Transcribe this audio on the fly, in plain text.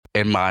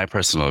in my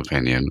personal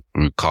opinion,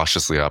 I'm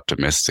cautiously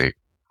optimistic.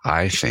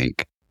 I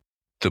think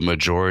the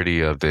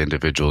majority of the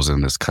individuals in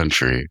this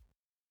country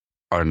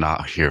are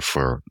not here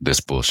for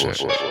this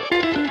bullshit.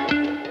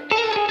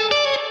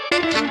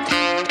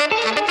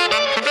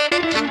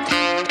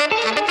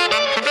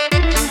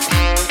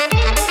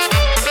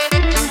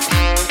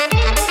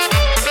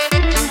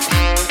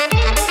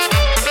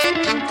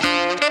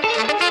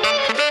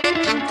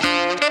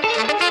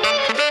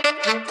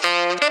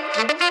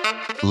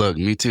 Look,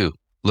 me too.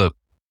 Look.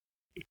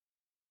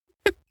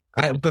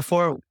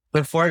 Before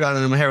I got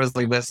into my hair was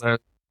like this. I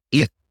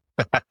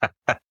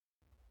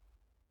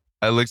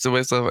looked at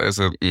myself and I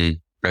said,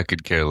 I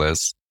could care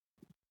less.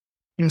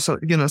 You're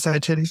side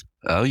titties.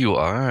 Oh, you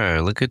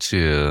are. Look at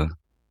you.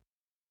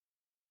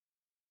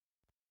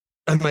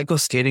 I might go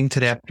skating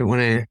today after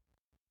when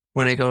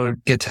I go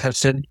get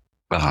tested.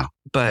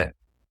 But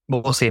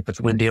we'll see if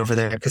it's windy over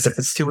there. Because if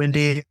it's too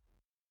windy,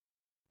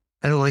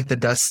 I don't like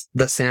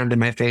the sand in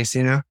my face,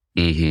 you know?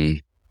 Mm-hmm.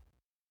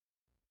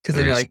 Because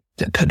then you're like,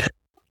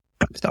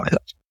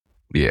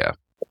 yeah.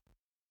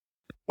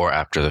 Or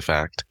after the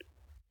fact,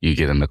 you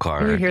get in the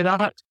car. Can you hear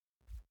that?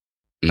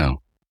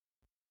 No.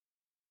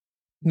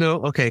 No,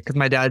 okay. Because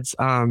my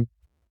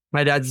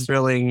dad's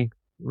drilling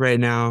right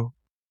now,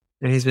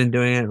 and he's been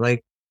doing it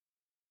like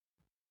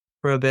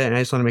for a bit, and I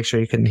just want to make sure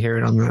you couldn't hear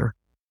it on there.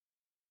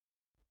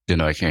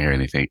 No, I can't hear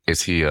anything.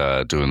 Is he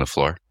doing the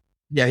floor?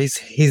 Yeah,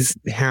 he's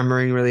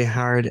hammering really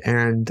hard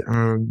and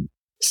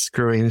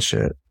screwing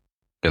shit.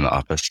 In the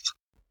office?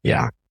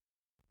 Yeah.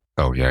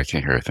 Oh, yeah, I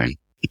can't hear a thing.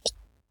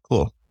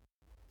 Cool.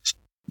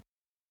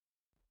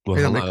 Well,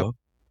 hello.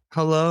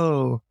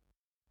 Hello.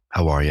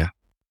 How are you?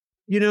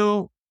 You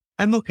know,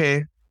 I'm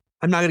okay.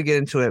 I'm not going to get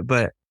into it,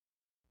 but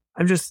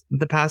I'm just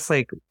the past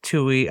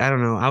 2 weeks, I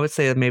don't know. I would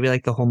say maybe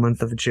the whole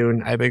month of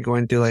June, I've been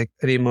going through an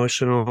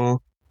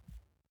emotional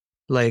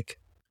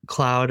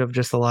cloud of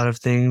just a lot of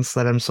things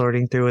that I'm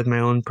sorting through with my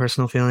own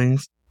personal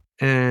feelings.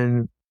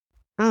 And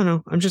I don't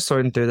know. I'm just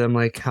sorting through them,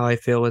 how I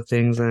feel with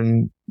things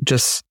and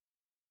just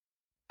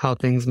how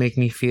things make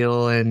me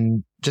feel.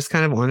 And just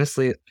kind of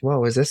honestly,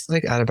 whoa, is this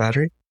out of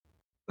battery?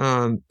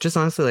 Just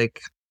honestly,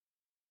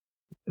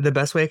 the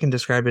best way I can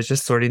describe it is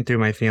just sorting through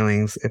my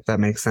feelings, if that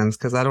makes sense.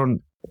 Cause I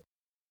don't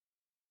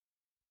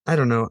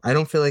know. I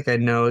don't feel like I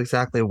know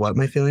exactly what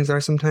my feelings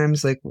are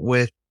sometimes,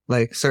 with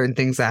certain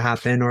things that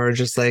happen or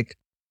just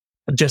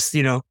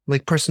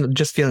personal,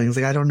 just feelings.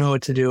 I don't know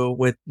what to do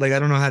with, I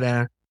don't know how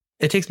to,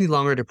 it takes me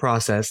longer to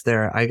process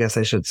there, I guess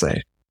I should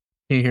say.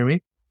 Can you hear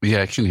me?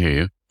 Yeah, I can hear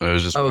you. I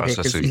was just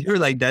processing. You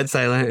were dead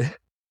silent.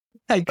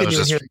 I couldn't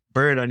even hear a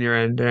bird on your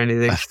end or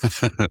anything.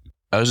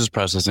 I was just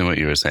processing what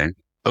you were saying.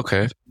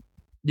 Okay.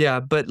 Yeah,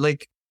 but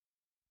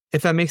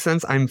if that makes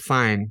sense, I'm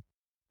fine.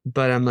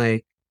 But I'm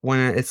when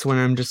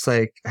I'm just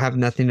have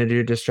nothing to do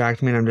to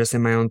distract me and I'm just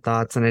in my own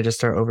thoughts and I just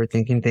start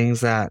overthinking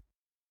things that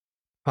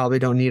probably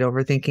don't need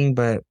overthinking,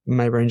 but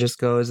my brain just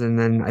goes and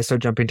then I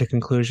start jumping to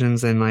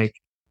conclusions and then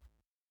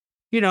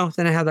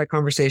I have that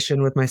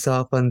conversation with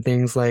myself on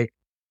things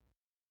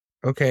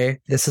okay,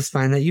 this is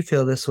fine that you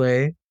feel this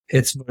way.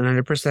 It's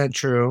 100%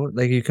 true.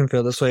 You can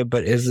feel this way,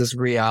 but is this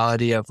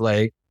reality of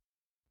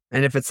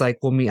and if it's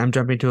I'm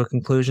jumping to a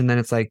conclusion, then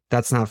it's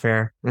that's not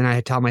fair. And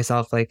I tell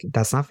myself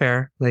that's not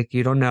fair.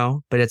 You don't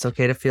know, but it's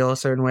okay to feel a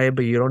certain way,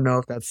 but you don't know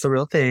if that's the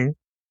real thing.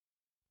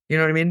 You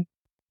know what I mean?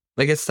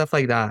 It's stuff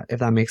like that, if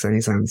that makes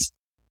any sense.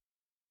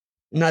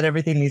 Not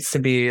everything needs to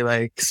be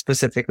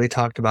specifically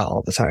talked about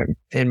all the time,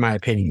 in my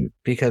opinion,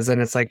 because then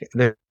it's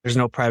there's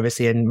no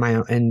privacy in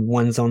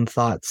one's own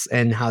thoughts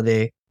and how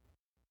they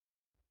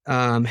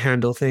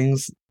handle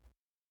things,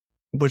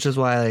 which is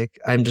why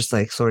I'm just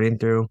sorting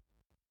through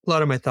a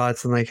lot of my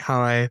thoughts and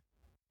how I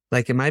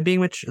am I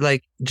being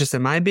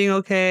am I being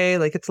okay?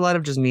 It's a lot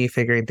of just me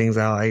figuring things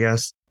out, I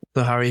guess.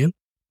 So how are you?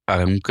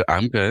 I'm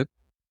good.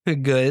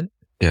 Good.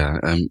 Yeah,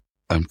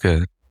 I'm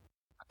good.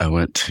 I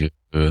went to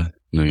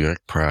New York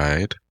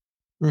Pride.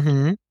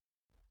 Mm-hmm.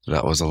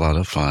 That was a lot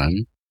of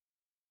fun.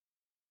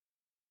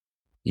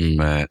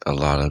 Met a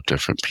lot of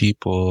different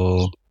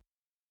people.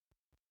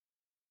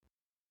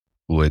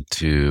 Went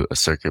to a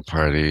circuit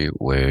party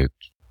with,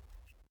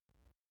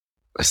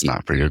 it's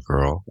not for your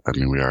girl. I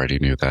mean, we already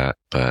knew that,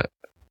 but,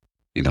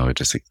 I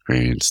just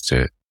experienced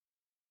it.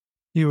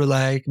 You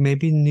were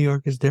maybe New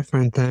York is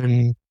different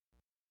than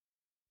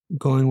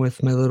going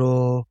with my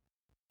little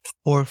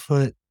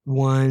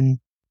 4'1".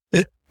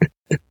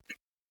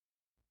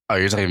 Are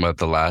you talking about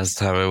the last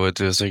time I went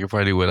to a circuit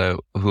party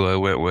who I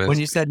went with? When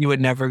you said you would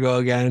never go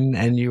again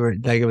and you were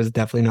it was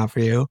definitely not for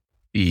you?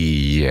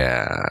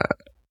 Yeah.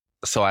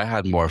 So I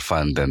had more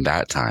fun than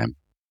that time.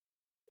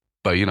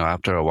 But,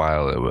 after a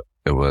while,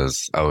 I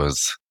was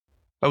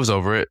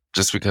over it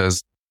just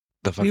because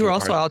the fucking You were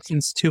also out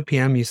since 2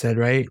 p.m., you said,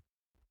 right?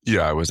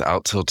 Yeah, I was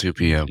out till 2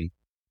 p.m.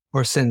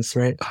 Or since,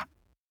 right?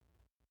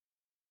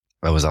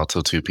 I was out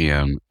till 2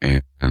 p.m.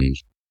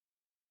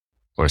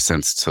 or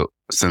since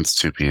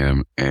 2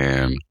 p.m.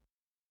 and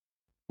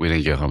we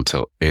didn't get home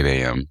till 8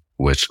 a.m.,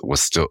 which was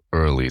still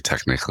early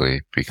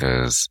technically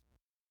because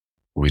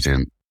we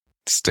didn't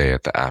stay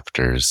at the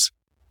afters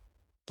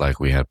like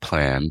we had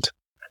planned.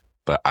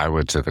 But I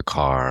went to the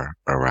car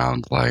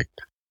around like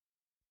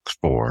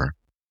 4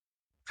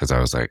 because I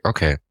was like,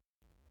 okay,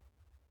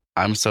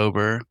 I'm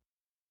sober.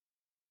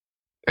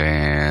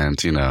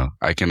 And,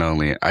 I can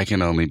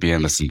only be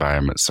in this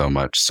environment so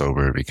much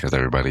sober because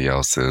everybody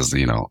else is,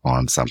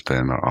 on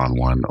something or on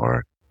one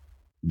or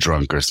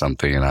drunk or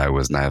something. And I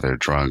was neither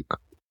drunk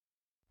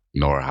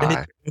nor And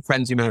high. the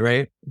friends you met,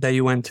 right? That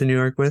you went to New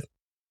York with?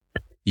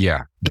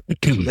 Yeah.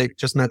 Like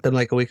just met them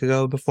like a week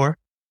ago before?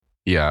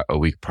 Yeah. A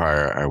week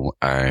prior,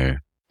 I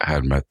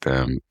had met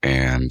them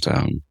and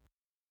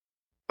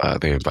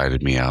they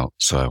invited me out.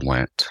 So I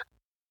went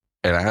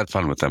and I had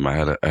fun with them. I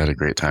had a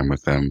great time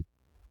with them.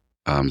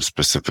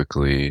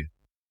 Specifically,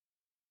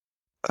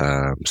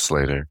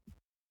 Slater.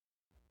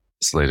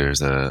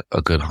 Slater's a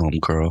good home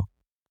girl.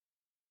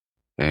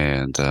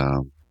 And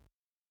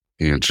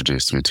he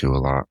introduced me to a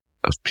lot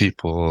of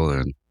people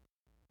and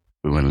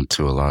we went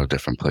into a lot of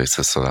different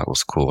places. So that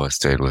was cool. I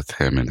stayed with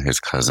him and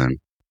his cousin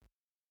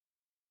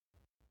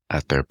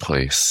at their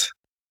place.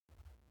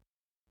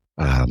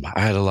 I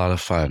had a lot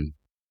of fun.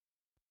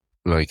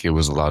 Like, it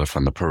was a lot of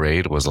fun. The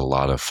parade was a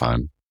lot of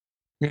fun.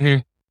 Mm-hmm.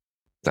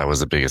 That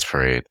was the biggest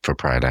parade for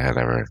Pride I had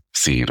ever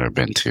seen or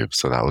been to.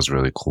 So that was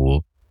really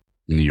cool.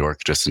 New York,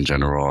 just in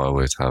general, I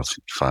always have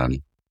fun.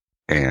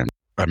 And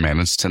I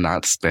managed to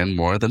not spend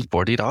more than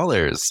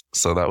 $40.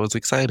 So that was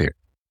exciting.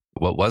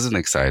 What wasn't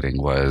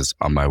exciting was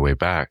on my way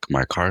back,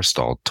 my car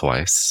stalled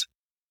twice.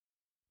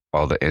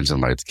 All the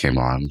engine lights came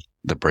on,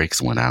 the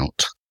brakes went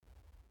out,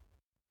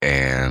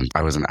 and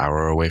I was an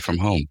hour away from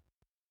home.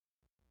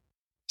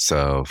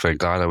 So thank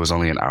God I was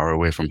only an hour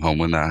away from home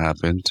when that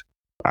happened.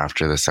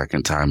 After the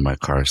second time my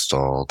car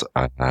stalled,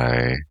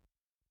 I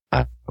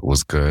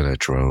was good. I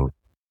drove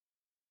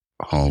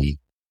home,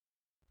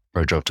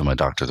 or I drove to my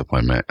doctor's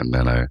appointment, and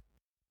then I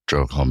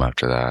drove home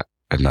after that,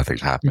 and nothing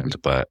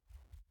happened. But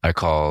I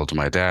called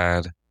my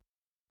dad.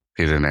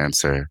 He didn't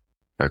answer.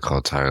 I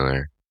called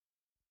Tyler,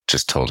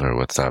 just told her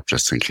what's up,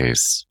 just in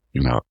case,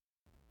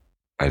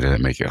 I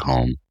didn't make it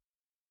home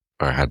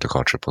or I had to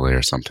call AAA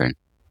or something.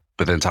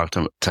 But then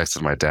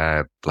texted my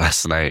dad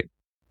last night.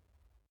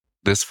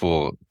 This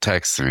fool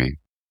texted me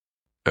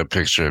a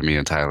picture of me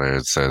and Tyler.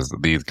 It says,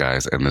 these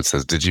guys. And it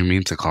says, did you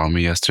mean to call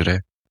me yesterday?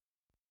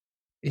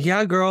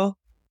 Yeah, girl.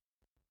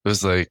 It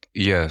was like,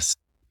 yes,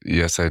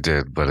 I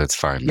did, but it's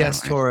fine now.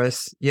 Yes,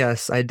 Taurus.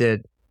 Yes, I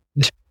did.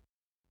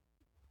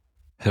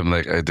 I'm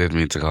like, I did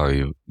mean to call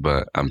you,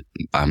 but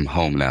I'm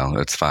home now.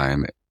 It's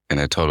fine.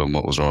 And I told him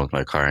what was wrong with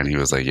my car. And he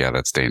was like, yeah,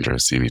 that's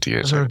dangerous. You need to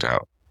get checked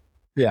out.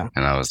 Yeah.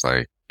 And I was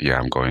like, yeah,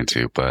 I'm going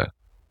to. But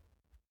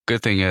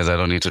good thing is I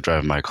don't need to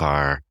drive my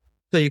car.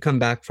 So you come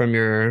back from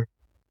your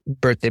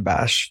birthday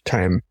bash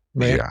time,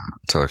 right? Yeah,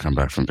 until I come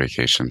back from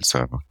vacation.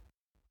 So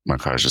my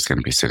car is just going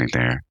to be sitting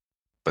there.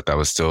 But that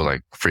was still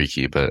like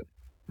freaky. But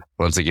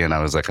once again, I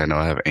was like, I know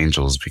I have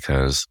angels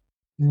because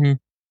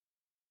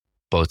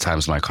both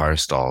times my car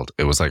stalled,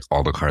 it was like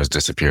all the cars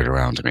disappeared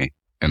around me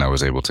and I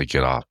was able to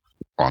get off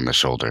on the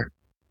shoulder.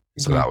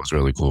 So that was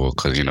really cool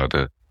because,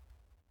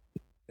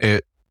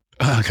 it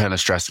kind of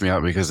stressed me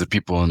out because the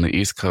people on the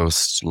East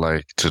Coast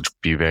like to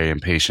be very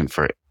impatient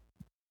for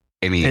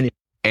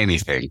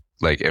anything.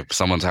 Like if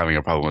someone's having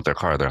a problem with their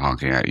car, they're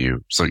honking at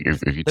you. So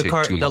if you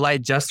take the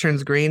light just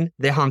turns green,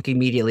 they honk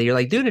immediately. You're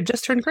like, dude, it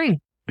just turned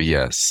green.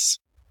 Yes.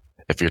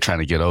 If you're trying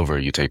to get over,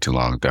 you take too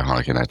long, they're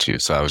honking at you.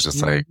 So I was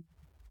just like,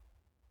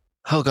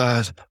 oh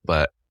God.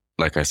 But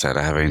like I said,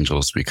 I have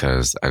angels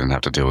because I didn't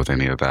have to deal with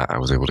any of that. I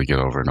was able to get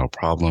over no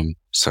problem.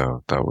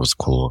 So that was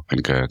cool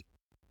and good.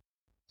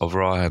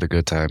 Overall, I had a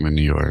good time in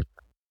New York.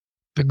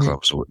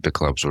 The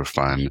clubs were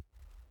fun.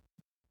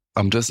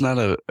 I'm just not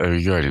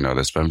you already know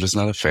this, but I'm just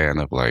not a fan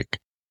of like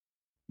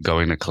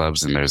going to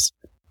clubs and there's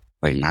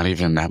like not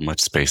even that much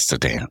space to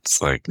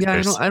dance. Like,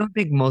 yeah, I don't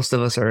think most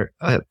of us are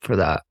up for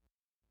that.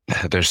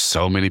 There's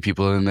so many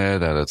people in there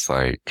that it's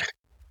like,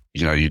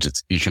 you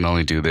can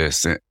only do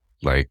this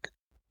like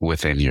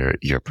within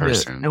your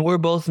person. Yeah. And we're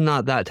both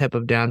not that type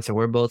of dancer.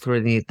 We're both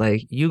really need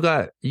like you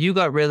got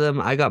rhythm,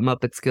 I got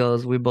Muppet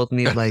skills. We both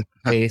need like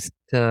space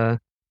a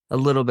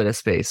little bit of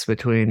space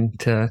between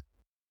to.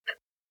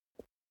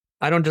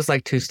 I don't just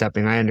like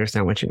two-stepping. I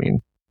understand what you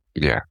mean.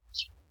 Yeah.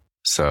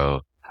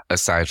 So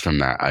aside from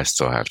that, I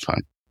still had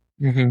fun.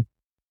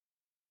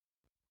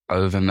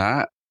 Other than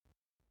that,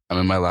 I'm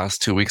in my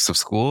last 2 weeks of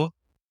school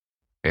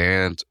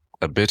and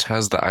a bitch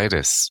has the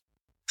itis.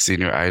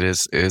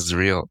 Senioritis is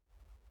real.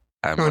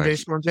 I'm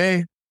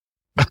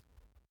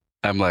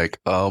like,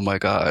 oh my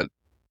God.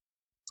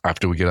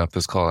 After we get off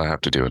this call, I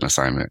have to do an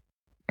assignment.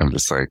 I'm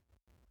just like,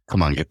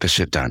 come on, get this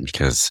shit done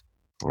because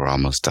we're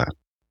almost done.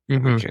 We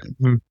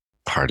can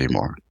party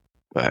more.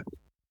 But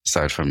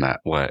aside from that,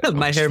 what?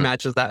 My hair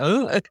matches that.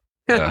 Oh,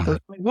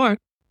 more.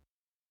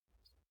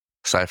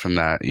 Aside from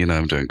that,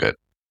 I'm doing good.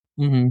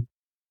 Good.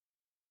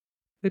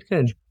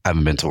 I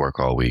haven't been to work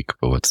all week,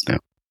 but what's new?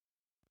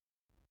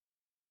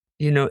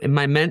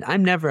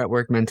 I'm never at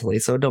work mentally,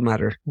 so it don't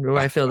matter.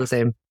 I feel the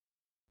same.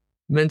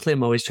 Mentally,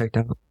 I'm always checked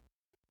out.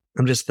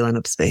 I'm just filling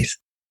up space.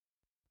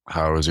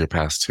 How was your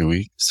past 2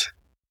 weeks?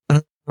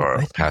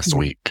 or past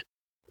week?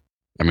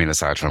 I mean,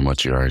 aside from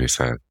what you already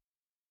said.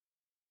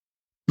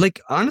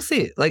 Like,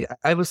 honestly, like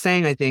I was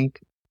saying, I think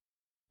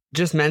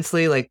just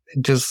mentally, like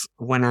just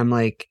when I'm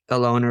like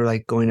alone or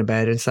like going to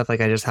bed and stuff,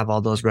 like I just have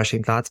all those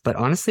rushing thoughts. But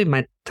honestly,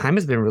 my time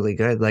has been really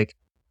good. Like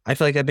I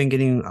feel like I've been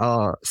getting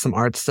some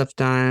art stuff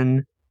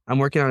done. I'm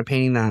working on a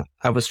painting that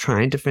I was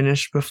trying to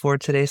finish before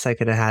today, so I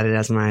could have had it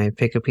as my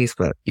pick-up piece,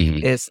 but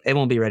it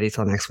won't be ready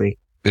till next week.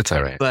 It's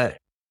all right. But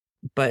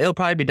it'll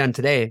probably be done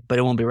today, but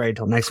it won't be ready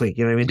till next week.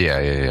 You know what I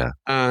mean?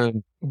 Yeah.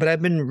 But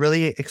I've been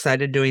really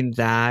excited doing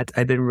that.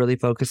 I've been really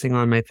focusing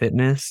on my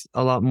fitness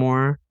a lot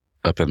more.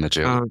 Up in the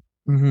gym.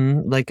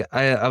 Like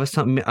I was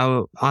telling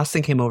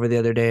Austin came over the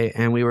other day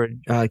and we were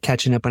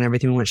catching up on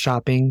everything. We went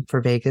shopping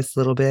for Vegas a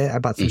little bit. I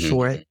bought some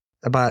shorts.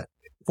 I bought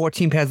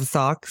 14 pairs of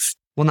socks.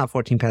 Well, not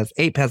 14 pairs,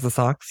 8 pairs of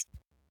socks.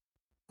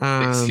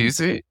 Excuse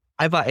me?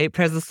 I bought 8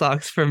 pairs of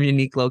socks from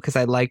Uniqlo because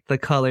I liked the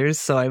colors.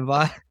 So I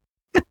bought,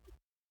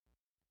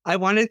 I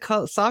wanted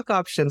sock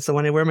options. So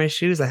when I wear my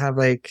shoes, I have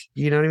like,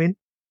 you know what I mean?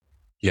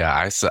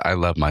 Yeah, I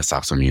love my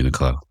socks from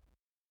Uniqlo.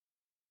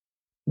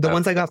 The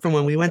ones I got from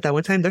when we went that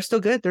one time, they're still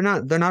good. They're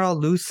not all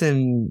loose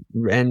and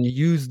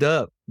used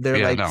up.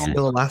 They're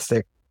still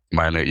elastic.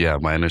 Mine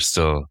are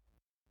still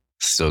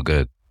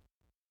good.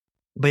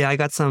 But yeah,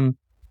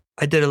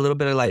 I did a little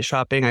bit of light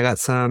shopping. I got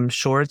some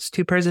shorts,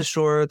 2 pairs of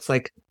shorts,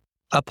 like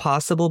a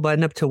possible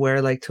button up to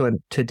wear like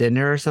to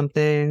dinner or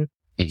something.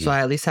 So I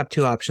at least have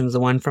 2 options.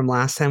 The one from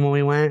last time when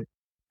we went,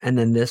 and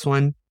then this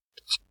one.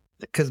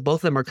 Because both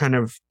of them are kind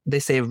of, they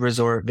say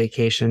resort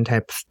vacation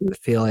type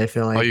feel, I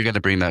feel like. Oh, you're going to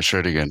bring that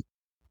shirt again?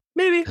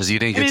 Maybe. Because you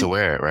didn't get to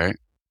wear it, right?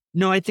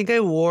 No, I think I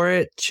wore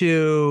it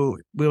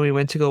when we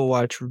went to go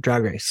watch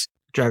Drag Race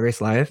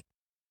Live.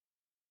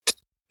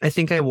 I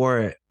think I wore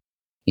it.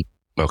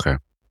 Okay.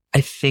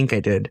 I think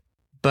I did.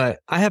 But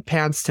I have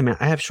pants to match.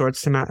 I have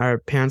shorts to match, or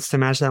pants to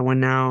match that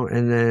one now.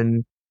 And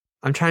then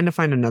I'm trying to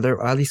find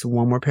at least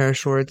one more pair of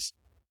shorts.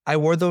 I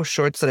wore those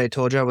shorts that I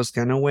told you I was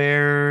going to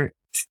wear.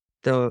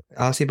 The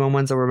Aussie Bone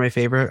ones that were my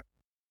favorite.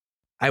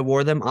 I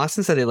wore them.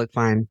 Austin said they look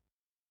fine.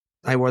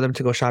 I wore them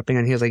to go shopping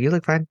and he was like, you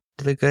look fine.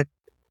 You look good.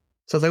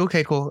 So I was like,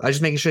 okay, cool. I was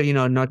just making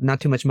sure, not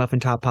too much muffin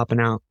top popping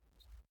out.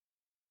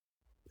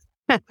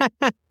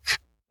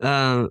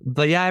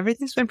 But yeah,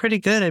 everything's been pretty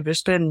good. What have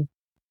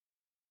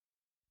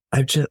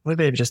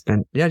I just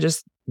been? Yeah,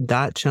 just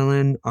that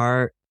chilling,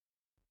 art.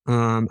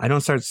 I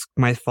don't start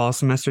my fall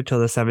semester till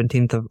the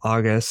 17th of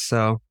August.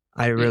 So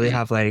I really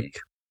have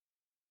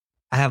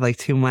I have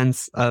 2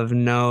 months of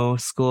no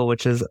school,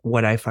 which is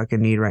what I fucking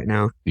need right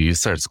now. You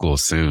start school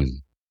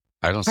soon.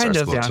 I don't start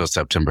school until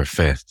September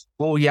 5th.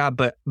 Well, yeah,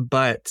 but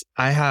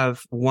I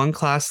have one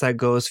class that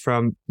goes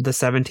from the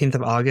 17th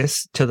of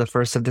August to the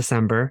 1st of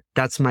December.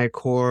 That's my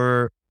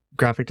core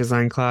graphic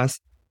design class.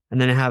 And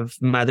then I have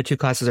my other 2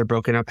 classes are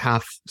broken up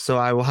half. So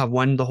I will have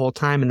 1 the whole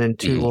time and then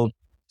 2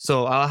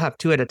 so I'll have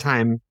 2 at a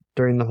time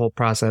during the whole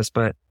process.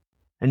 But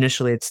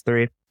initially it's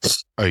 3.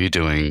 Are you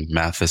doing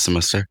math this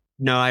semester?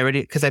 No,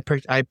 because I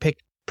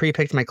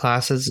pre-picked my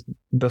classes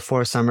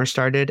before summer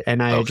started,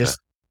 and I just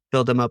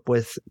filled them up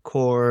with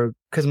core,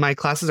 because my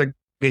classes are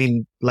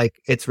getting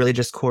it's really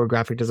just core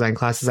graphic design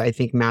classes. I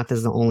think math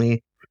is the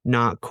only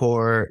not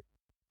core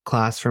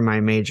class for my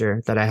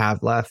major that I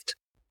have left.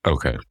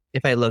 Okay.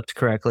 If I looked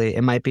correctly,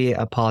 it might be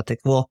a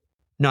politics. Well,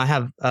 no, I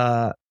have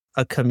a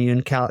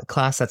commune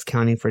class that's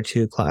counting for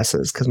 2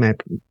 classes because my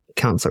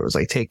counselor was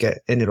like, take it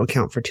and it'll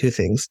count for 2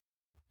 things.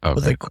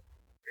 Okay.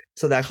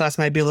 So that class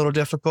might be a little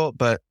difficult,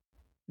 but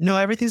no,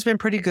 everything's been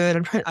pretty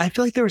good. I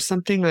feel like there was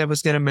something I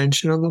was going to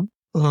mention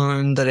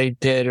on that I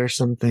did or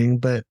something,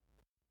 but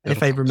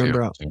if I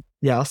remember,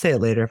 I'll say it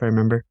later if I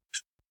remember.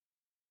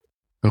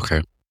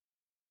 Okay.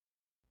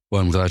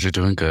 Well, I'm glad you're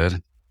doing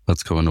good.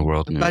 Let's go into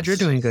world news. Glad you're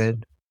doing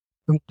good.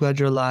 I'm glad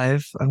you're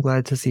alive. I'm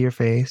glad to see your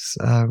face.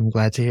 I'm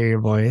glad to hear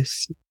your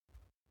voice.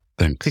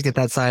 Thanks. To get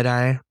that side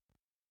eye.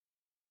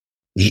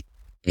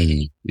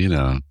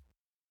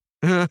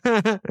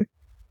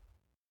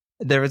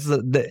 There's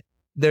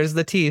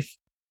the teeth.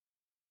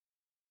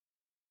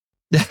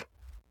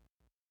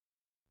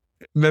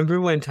 Remember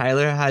when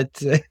Tyler had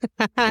to...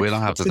 We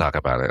don't have to talk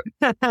about it.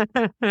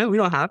 We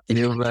don't have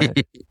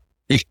to,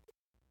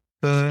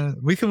 but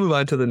we can move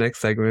on to the next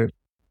segment.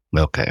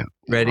 Okay.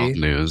 Ready? World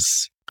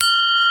news.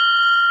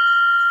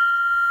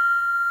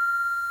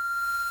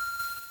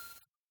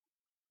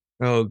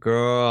 Oh,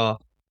 girl.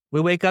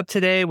 We wake up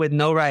today with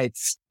no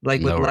rights.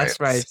 With less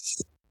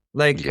rights.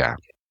 Yeah.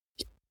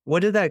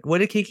 What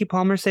did Kiki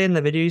Palmer say in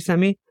the video you sent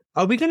me?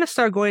 Are we going to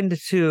start going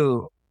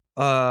to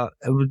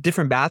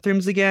different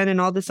bathrooms again and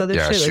all this other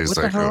shit? Yeah, she's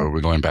like, are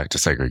we going back to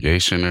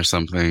segregation or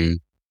something?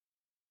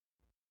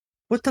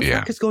 What the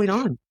fuck is going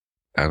on?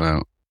 I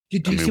don't.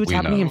 Did you see what's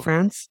happening in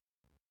France?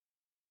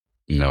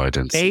 No, I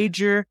didn't.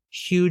 Major,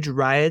 huge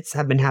riots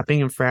have been happening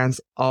in France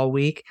all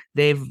week.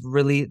 They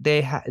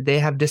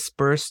have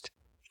dispersed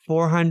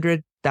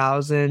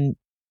 400,000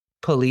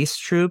 police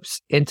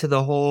troops into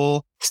the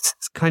whole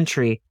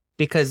country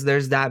because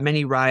there's that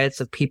many riots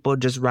of people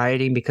just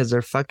rioting because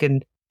they're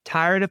fucking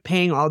tired of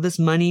paying all this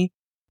money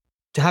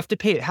have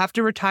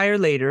to retire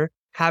later,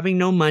 having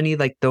no money,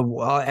 like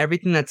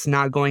everything that's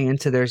not going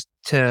into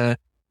to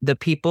the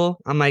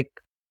people. I'm like,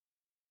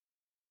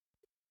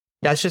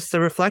 that's just the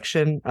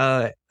reflection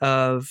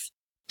of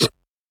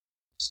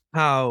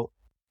how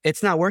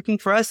it's not working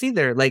for us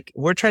either. Like,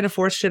 we're trying to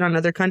force shit on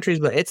other countries,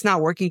 but it's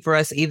not working for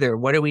us either.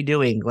 What are we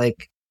doing?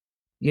 Like,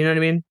 you know what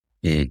I mean?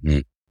 Mm-hmm.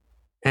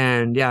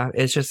 And yeah,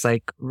 it's just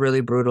like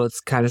really brutal.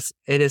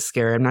 It is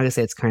scary. I'm not gonna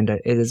say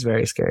it is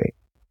very scary.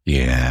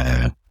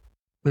 Yeah.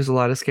 There's a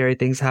lot of scary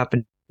things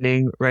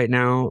happening right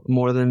now,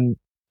 more than,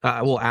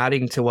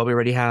 adding to what we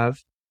already have.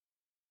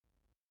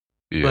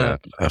 Yeah.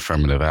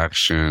 Affirmative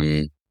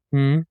action.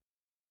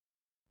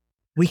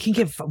 We can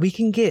get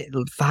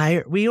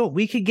fired.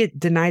 We could get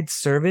denied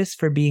service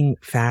for being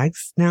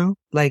fags now.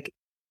 Like,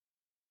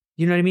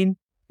 you know what I mean?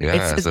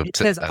 Yeah. It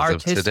says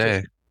artistic.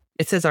 Today.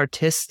 It says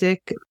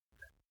artistic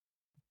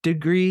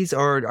degrees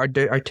or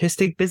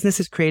artistic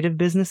businesses, creative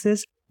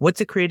businesses.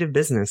 What's a creative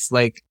business?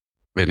 Like,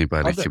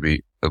 anybody could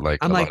be like,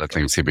 a lot of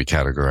things could be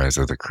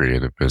categorized as a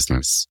creative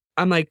business.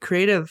 I'm like,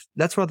 creative.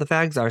 That's where all the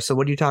fags are. So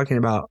what are you talking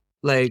about?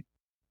 Like,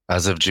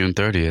 as of June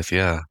 30th,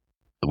 yeah,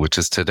 which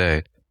is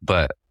today.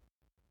 But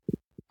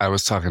I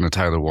was talking to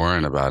Tyler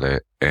Warren about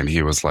it, and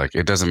he was like,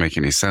 it doesn't make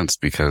any sense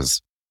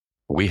because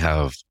we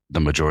have the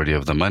majority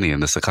of the money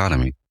in this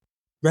economy.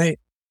 Right.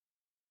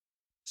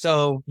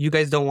 So you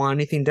guys don't want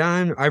anything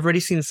done? I've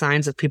already seen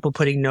signs of people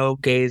putting no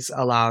gays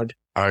allowed.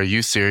 Are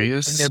you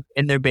serious?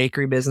 In their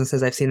bakery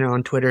businesses. I've seen it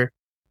on Twitter,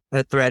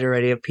 a thread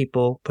already of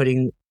people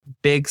putting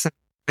big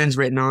signs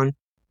written on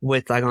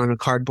with like on a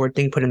cardboard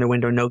thing, put in their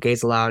window, no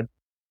gays allowed.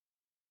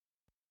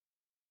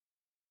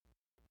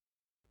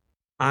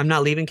 I'm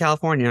not leaving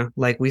California.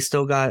 Like, we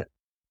still got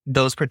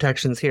those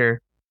protections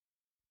here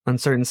on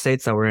certain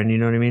states that we're in. You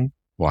know what I mean?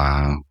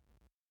 Wow.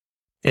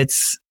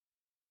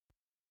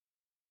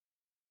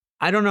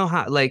 I don't know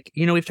how, like,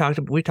 you know, we've talked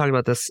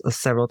about this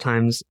several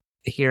times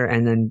here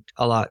and then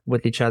a lot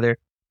with each other,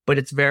 but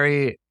it's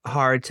very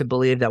hard to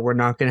believe that we're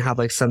not going to have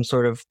like some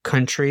sort of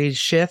country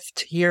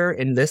shift here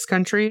in this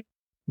country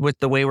with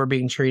the way we're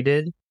being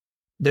treated.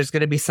 There's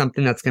going to be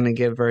something that's going to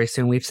give very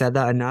soon. We've said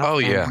that enough. Oh,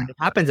 yeah. When it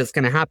happens, it's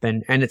going to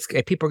happen. And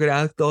people are going to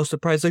act all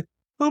surprised, like,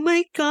 oh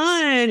my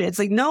God. It's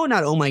like, no,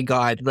 not oh my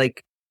God.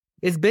 Like,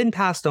 it's been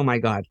past oh my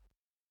God.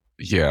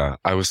 Yeah.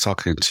 I was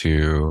talking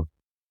to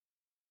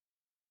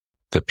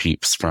the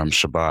peeps from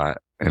Shabbat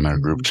in our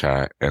group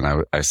chat,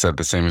 and I said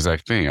the same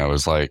exact thing. I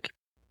was like,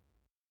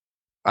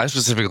 I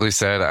specifically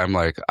said,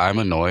 I'm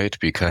annoyed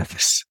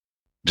because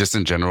just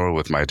in general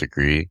with my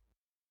degree,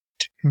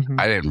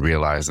 I didn't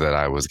realize that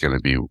I was going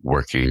to be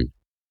working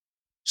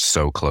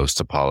so close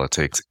to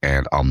politics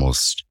and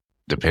almost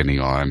depending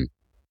on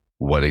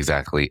what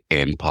exactly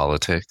in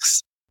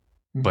politics.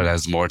 But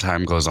as more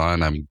time goes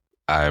on,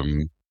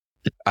 I'm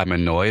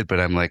annoyed, but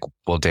I'm like,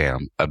 well,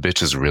 damn, a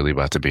bitch is really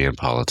about to be in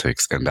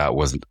politics. And that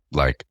wasn't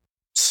like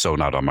so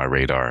not on my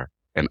radar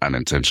and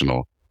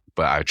unintentional.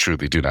 But I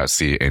truly do not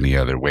see any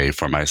other way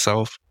for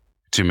myself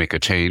to make a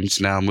change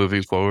now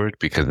moving forward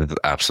because it's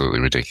absolutely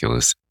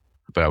ridiculous.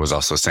 But I was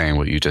also saying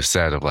what you just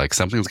said of like,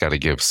 something's got to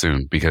give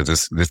soon because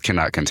this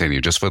cannot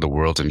continue just for the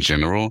world in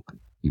general,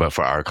 but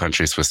for our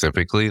country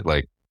specifically.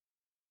 Like,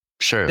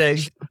 sure,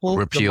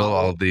 repeal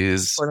all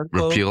these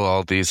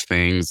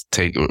things,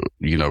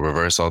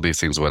 reverse all these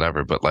things,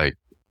 whatever. But like,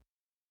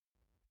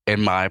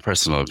 in my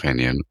personal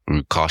opinion,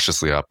 I'm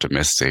cautiously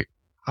optimistic.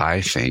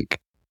 I think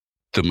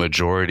the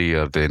majority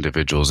of the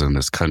individuals in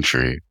this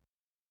country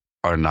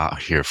are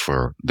not here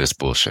for this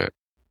bullshit.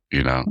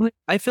 You know,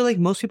 I feel like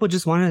most people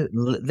just want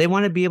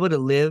to be able to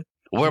live.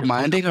 We're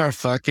minding our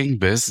fucking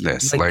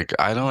business. Like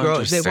I don't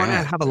understand. They want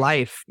to have a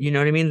life. You know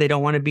what I mean? They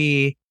don't want to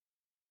be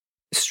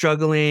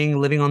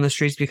struggling, living on the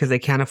streets because they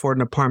can't afford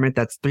an apartment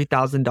that's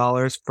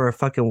 $3,000 for a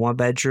fucking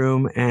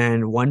 1-bedroom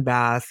and 1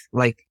 bath.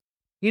 Like,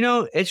 you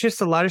know, it's just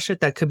a lot of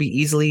shit that could be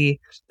easily,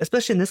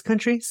 especially in this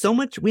country,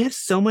 we have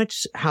so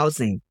much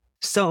housing,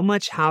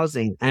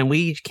 and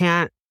we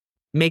can't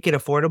make it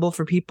affordable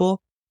for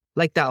people.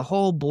 Like that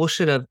whole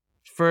bullshit of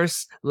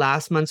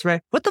last month's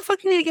rent. What the fuck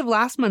do you need to give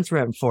last month's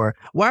rent for?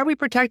 Why are we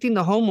protecting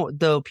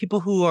the people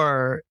who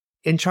are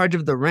in charge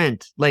of the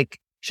rent? Like,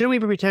 shouldn't we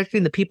be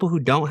protecting the people who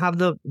don't have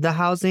the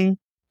housing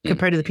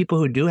compared to the people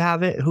who do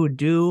have it, who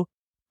do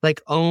like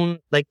own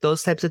like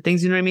those types of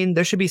things? You know what I mean?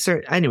 There should be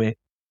anyway,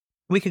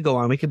 we could go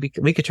on. We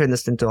could turn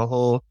this into a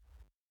whole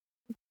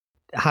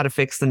how to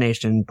fix the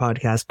nation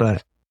podcast,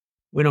 but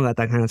we don't got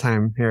that kind of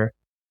time here.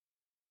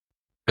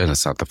 And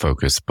it's not the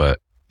focus, but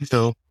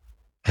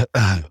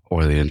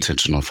or the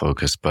intentional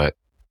focus. But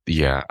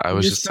yeah, I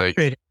was just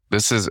like,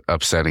 this is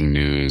upsetting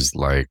news.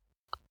 Like,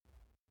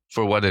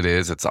 for what it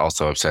is, it's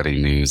also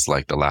upsetting news.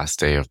 Like the last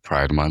day of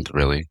Pride Month,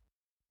 really.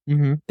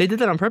 They did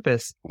that on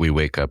purpose. We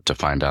wake up to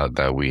find out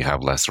that we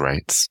have less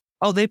rights.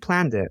 Oh, they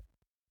planned it.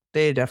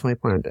 They definitely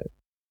planned it.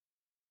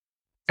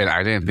 And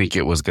I didn't think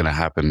it was going to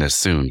happen this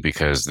soon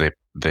because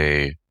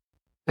they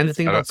and the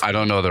thing I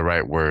don't know the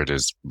right word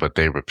is, but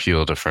they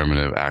repealed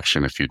affirmative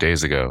action a few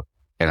days ago.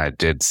 And I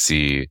did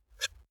see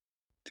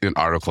an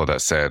article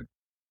that said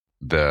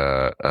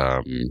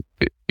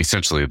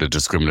essentially the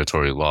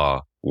discriminatory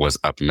law was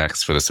up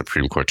next for the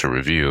Supreme Court to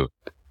review.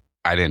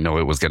 I didn't know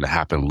it was going to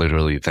happen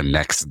literally the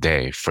next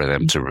day for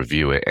them to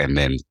review it and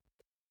then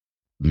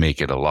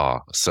make it a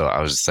law. So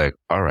I was just like,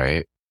 all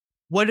right.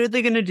 What are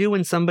they going to do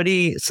when some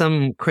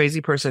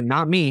crazy person,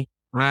 not me,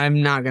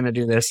 I'm not going to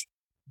do this,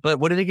 but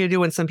what are they going to do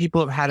when some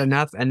people have had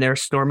enough and they're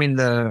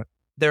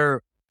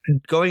they're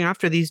going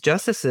after these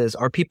justices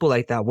or people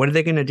like that? What are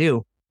they going to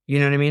do? You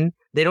know what I mean?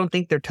 They don't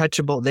think they're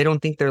touchable. They don't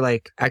think they're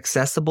like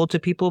accessible to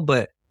people,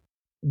 but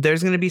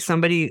there's going to be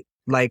somebody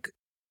like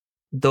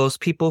those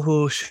people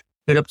who shoot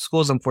up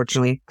schools.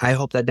 Unfortunately, I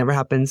hope that never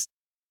happens.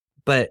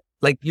 But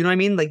like, you know what I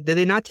mean? Like, did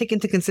they not take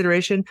into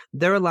consideration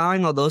they're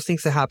allowing all those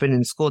things to happen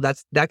in school?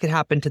 That could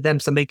happen to them.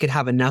 Somebody could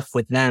have enough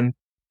with them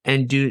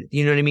and do,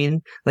 you know what I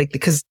mean? Like,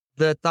 because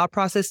the thought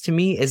process to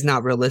me is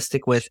not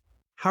realistic with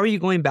how are you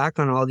going back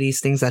on all these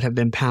things that have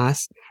been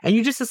passed? And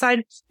you just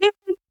decide,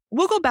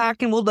 we'll go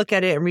back and we'll look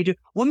at it and redo.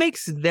 What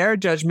makes their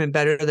judgment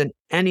better than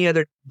any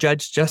other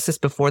justice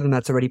before them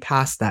that's already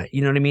passed that?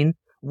 You know what I mean?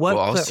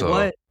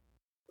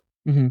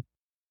 Mm-hmm.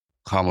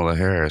 Kamala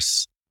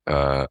Harris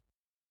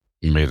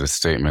made a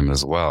statement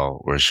as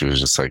well where she was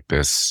just like,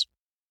 this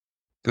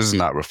is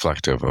not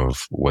reflective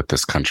of what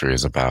this country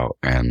is about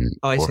and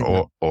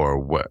or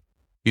what,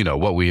 you know,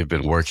 what we have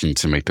been working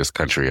to make this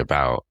country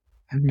about.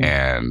 Mm-hmm.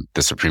 And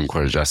the Supreme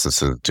Court of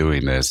Justice is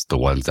doing this, the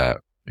ones that,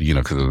 you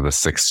know, because of the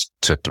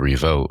 6-3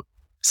 vote.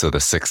 So the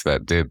 6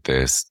 that did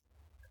this,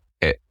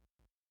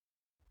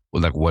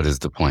 like, what is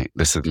the point?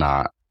 This is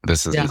not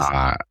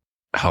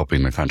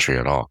helping the country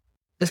at all.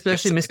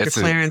 Especially Mr.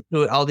 Clarence,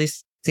 who all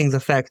these things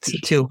affect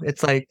too.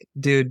 It's like,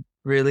 dude,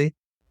 really?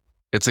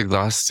 It's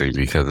exhausting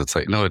because it's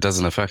like, no, it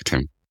doesn't affect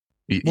him.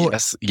 Well,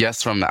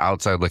 yes, from the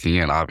outside looking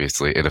in,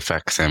 obviously it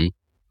affects him,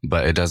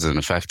 but it doesn't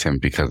affect him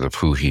because of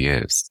who he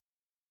is.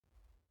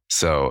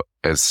 So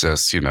it's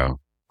just, you know,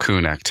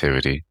 coon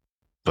activity.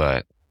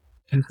 But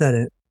you said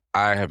it.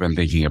 I have been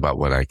thinking about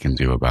what I can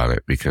do about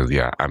it because,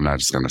 yeah, I'm not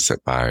just going to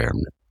sit by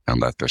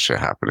and let this shit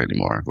happen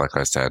anymore. Like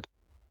I said,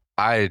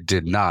 I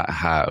did not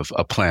have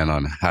a plan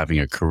on having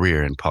a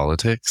career in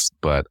politics,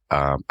 but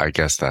I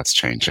guess that's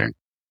changing.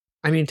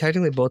 I mean,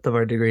 technically, both of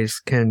our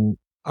degrees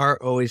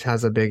always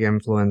has a big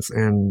influence,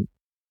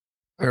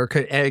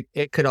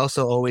 it could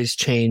also always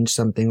change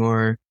something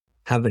or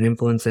have an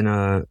influence in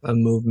a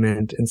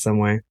movement in some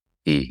way.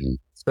 Mm-hmm.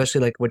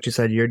 Especially like what you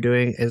said you're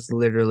doing is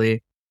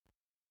literally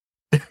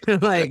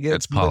like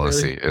it's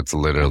policy. It's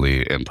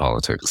literally in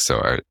politics.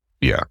 So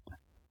you'll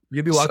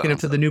be walking up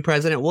to the new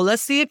president. Well,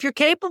 let's see if you're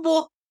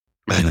capable.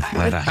 I'm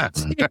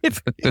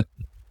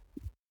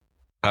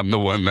the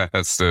one that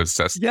has to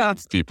assess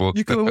people.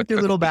 You come in with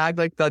your little bag,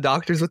 like the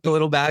doctors with the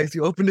little bags.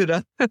 You open it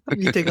up,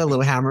 you take a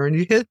little hammer and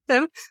you hit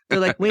them. They're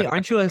like, wait,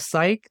 aren't you a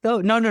psych though?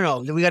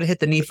 No. We got to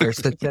hit the knee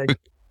first.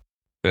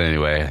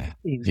 Anyway,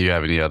 do you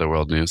have any other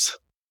world news?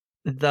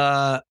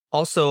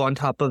 Also on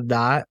top of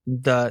that,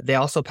 they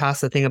also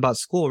passed the thing about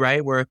school,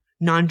 right? Where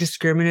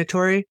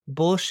non-discriminatory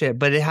bullshit,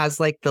 but it has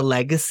like the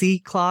legacy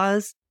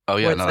clause. Oh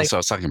yeah, no, that's what I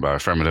was talking about.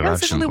 Affirmative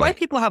action. Only white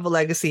people have a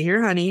legacy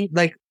here, honey.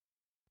 Like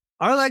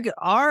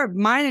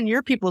mine and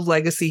your people's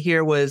legacy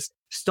here was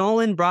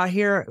stolen, brought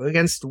here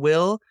against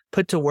will,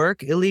 put to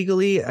work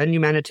illegally,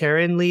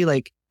 unhumanitarianly,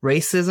 like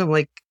racism.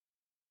 Like,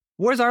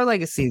 where's our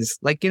legacies?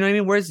 Like, you know what I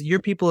mean? Where's your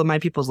people and my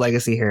people's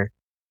legacy here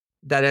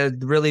that have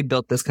really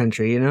built this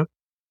country, you know?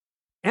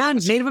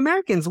 And Native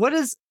Americans,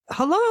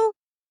 hello?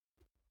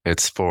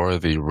 It's for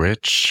the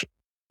rich,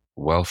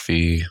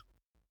 wealthy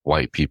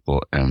white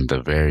people and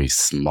the very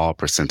small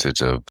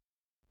percentage of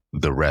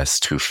the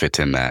rest who fit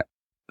in that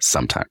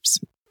sometimes.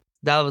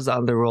 That was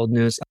other world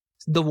news.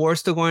 The war's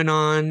still going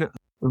on.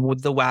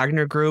 The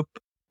Wagner Group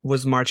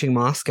was marching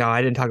Moscow.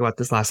 I didn't talk about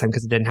this last time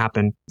because it didn't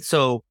happen.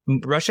 So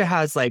Russia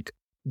has like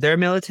their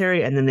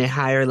military and then they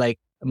hire like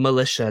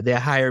militia. They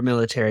hire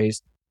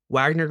militaries.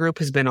 Wagner Group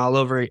has been all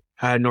over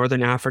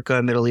Northern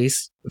Africa, Middle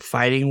East,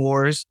 fighting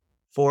wars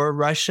for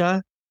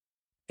Russia.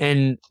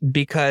 And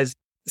because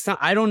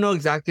I don't know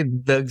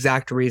the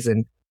exact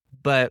reason,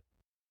 but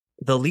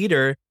the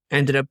leader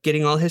ended up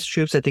getting all his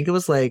troops. I think it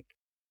was like,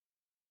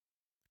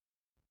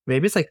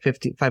 maybe it's like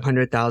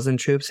 500,000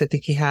 troops. I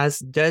think he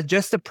has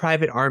just a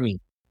private army.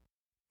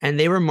 And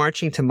they were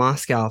marching to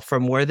Moscow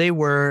from where they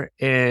were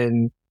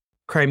in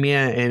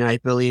Crimea and I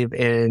believe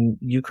in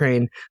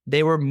Ukraine.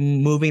 They were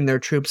moving their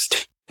troops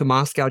to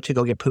Moscow to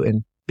go get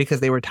Putin because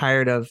they were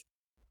tired of.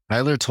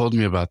 Tyler told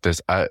me about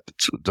this.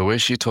 The way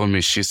she told me,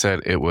 she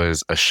said it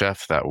was a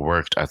chef that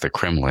worked at the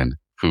Kremlin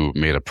who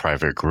made a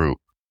private group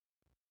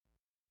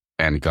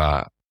and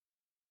got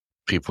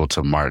people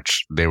to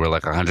march. They were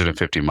like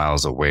 150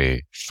 miles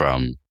away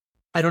from.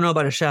 I don't know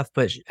about a chef,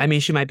 but I mean,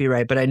 she might be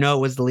right. But I know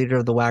it was the leader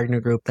of the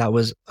Wagner Group that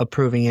was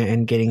approving it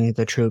and getting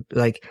the troop.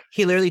 Like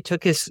he literally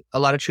took a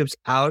lot of troops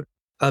out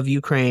of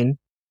Ukraine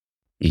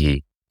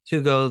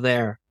to go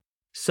there.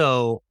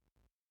 So,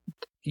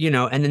 you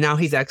know, and then now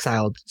he's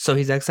exiled. So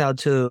he's exiled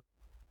to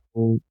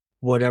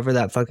whatever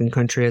that fucking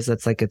country is.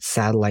 That's like its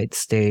satellite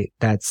state.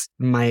 That's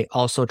might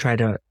also try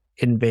to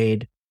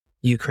invade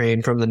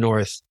Ukraine from the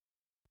north.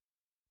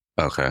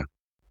 Okay.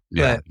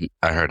 Yeah,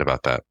 I heard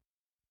about that.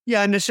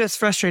 Yeah, and it's just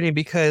frustrating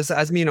because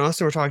as me and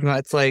Austin were talking about,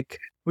 it's like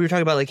we were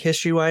talking about like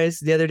history-wise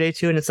the other day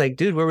too, and it's like,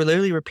 dude, we're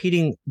literally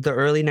repeating the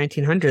early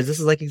 1900s. This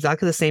is like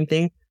exactly the same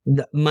thing.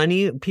 The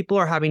money, people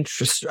are having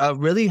a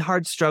really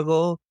hard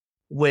struggle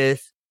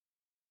with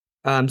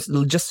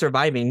just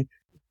surviving.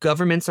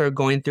 Governments are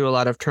going through a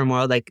lot of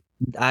turmoil. Like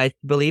I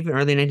believe in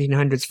early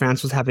 1900s,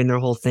 France was having their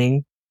whole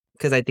thing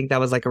because I think that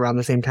was like around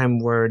the same time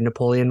where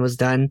Napoleon was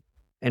done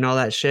and all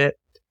that shit.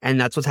 And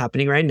that's what's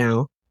happening right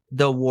now.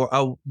 The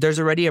war, there's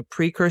already a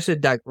precursor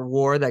that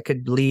war that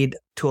could lead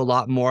to a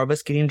lot more of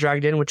us getting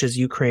dragged in, which is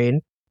Ukraine.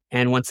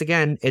 And once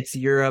again, it's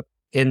Europe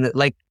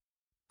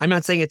I'm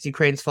not saying it's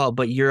Ukraine's fault,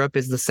 but Europe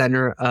is the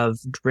center of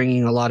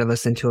bringing a lot of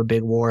us into a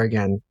big war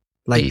again.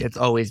 Like it's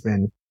always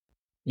been,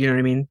 you know what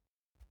I mean?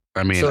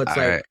 I mean, so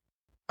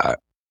it's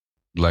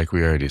like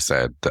we already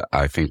said,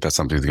 I think that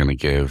something's going to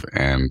give.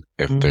 And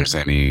if there's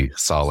any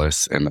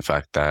solace in the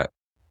fact that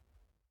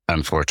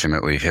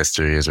unfortunately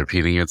history is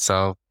repeating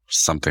itself,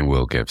 something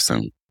will give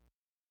soon.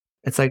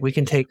 It's like we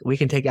can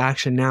take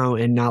action now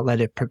and not let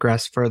it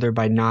progress further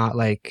by not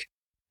like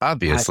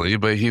obviously,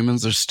 but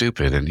humans are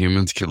stupid and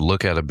humans can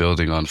look at a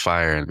building on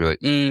fire and be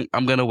like,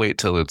 I'm gonna wait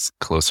till it's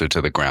closer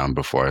to the ground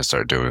before I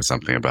start doing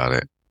something about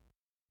it.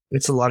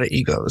 It's a lot of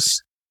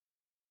egos.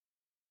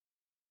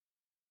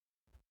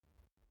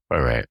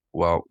 All right.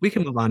 Well, we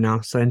can move on now.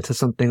 So into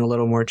something a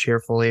little more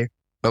cheerfully.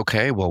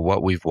 Okay. Well,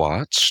 what we've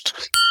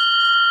watched.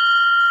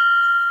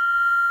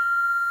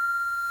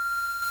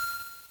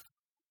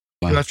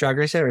 You watched Drag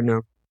Race yet or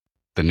no?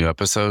 The new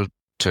episode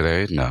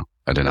today? No,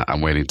 I did not.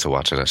 I'm waiting to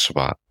watch it at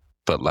Shabbat.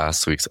 But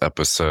last week's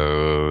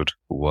episode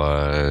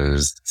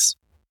was...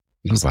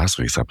 What was last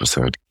week's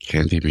episode?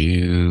 Candy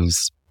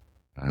Muse?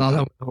 Lala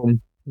went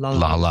home.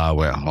 Lala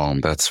went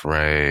home. That's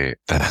right.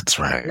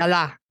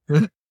 Lala.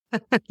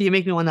 You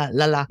make me want that.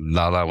 Lala.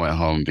 Lala went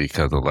home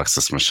because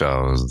Alexis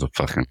Michelle is the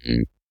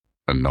fucking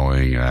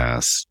annoying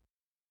ass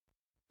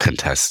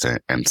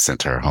contestant and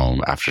sent her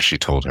home after she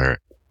told her,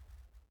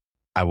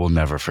 I will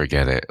never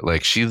forget it.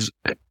 Like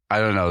I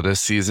don't know, this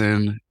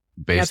season,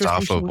 based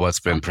off of what's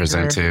been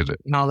presented.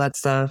 And all that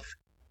stuff.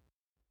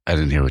 I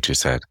didn't hear what you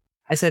said.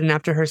 I said, and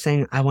after her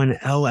saying, I want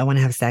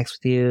to have sex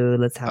with you.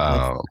 Let's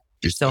have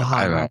you're so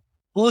hot.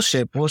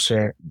 Bullshit.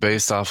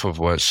 Based off of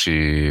what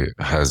she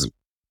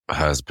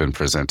has been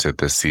presented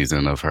this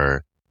season of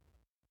her,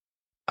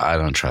 I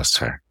don't trust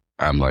her.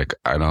 I'm like,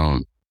 I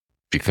don't,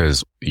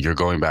 because you're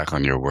going back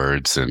on your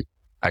words, and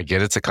I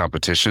get it's a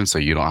competition, so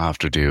you don't have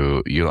to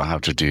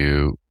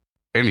do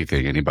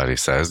anything anybody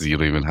says. You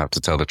don't even have to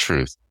tell the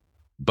truth.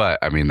 But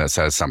I mean, that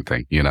says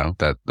something, you know,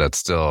 that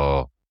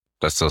still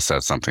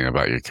says something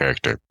about your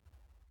character.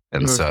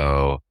 And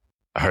so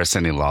her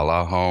sending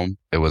Lala home,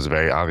 it was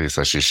very obvious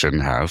that she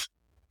shouldn't have,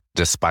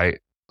 despite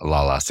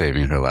Lala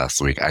saving her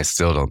last week. I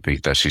still don't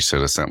think that she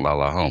should have sent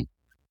Lala home.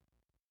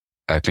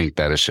 I think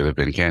that it should have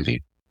been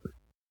Candy.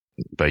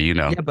 But you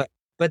know. Yeah,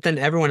 but then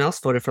everyone else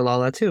voted for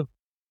Lala too.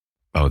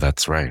 Oh,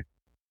 that's right.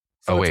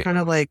 So it's kind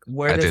of like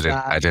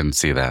I didn't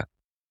see that.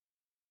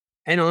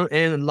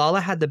 And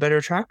Lala had the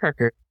better track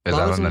record. Is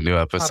that on the new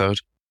episode?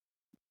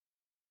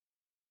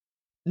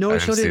 No, I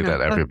didn't see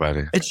that.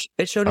 Everybody.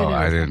 It showed it. Oh,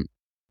 I didn't.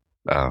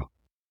 Oh.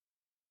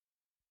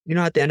 You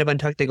know, at the end of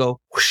Untucked, they go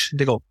whoosh.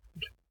 They go.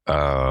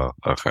 Oh,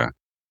 okay.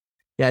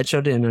 Yeah, it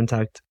showed it in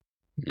Untucked,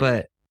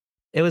 but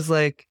it was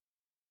like.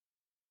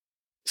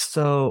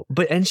 So,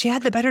 and she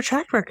had the better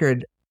track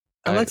record.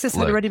 Alexis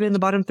had already been in the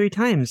bottom 3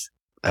 times.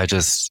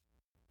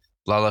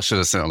 Lala should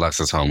have sent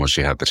Alexis home when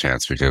she had the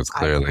chance, because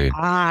clearly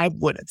I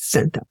would have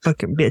sent that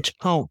fucking bitch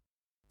home.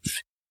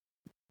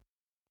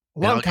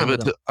 I'll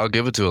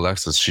give it to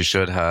Alexis. She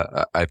should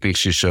have. I think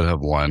she should have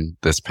won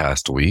this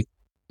past week.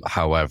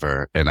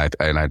 However, and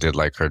I did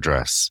like her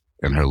dress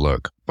and her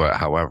look, but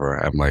however,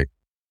 I'm like,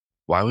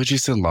 why would you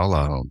send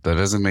Lala home? That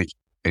doesn't make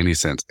any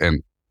sense.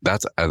 And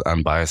that's as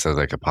unbiased as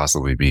I could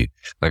possibly be,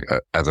 like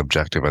as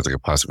objective as I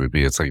could possibly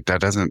be. It's like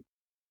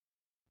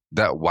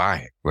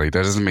why? Like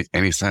that doesn't make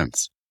any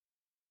sense.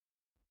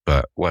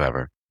 But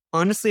whatever.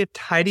 Honestly, if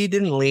Heidi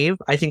didn't leave,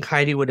 I think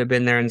Heidi would have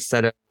been there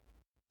instead of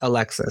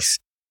Alexis.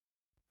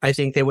 I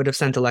think they would have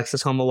sent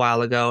Alexis home a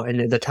while ago,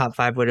 and the top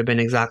 5 would have been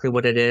exactly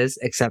what it is,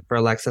 except for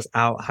Alexis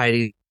out.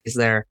 Heidi is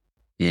there.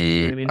 You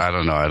know what I mean? I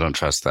don't know. I don't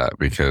trust that,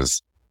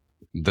 because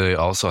they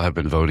also have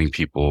been voting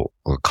people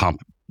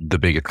the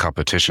biggest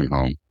competition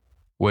home,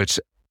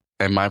 which,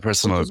 in my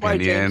personal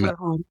opinion,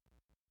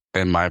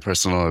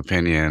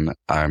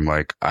 I'm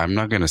like, I'm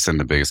not going to send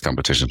the biggest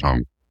competition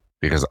home,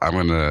 because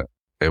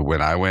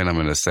when I win, I'm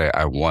going to say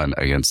I won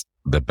against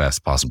the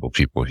best possible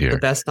people here. The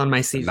best on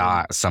my season.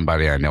 Not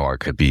somebody I know I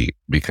could beat.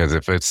 Because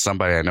if it's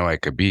somebody I know I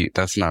could beat,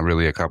 that's not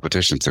really a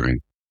competition to me.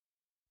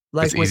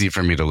 Like it's easy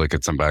for me to look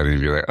at somebody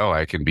and be like, oh,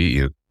 I can beat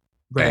you.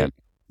 Right. And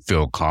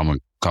feel calm and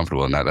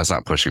comfortable in that. That's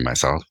not pushing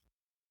myself.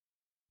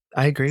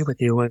 I agree with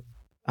you.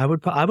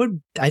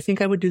 I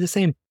think I would do the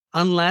same.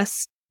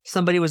 Unless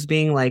somebody was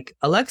being like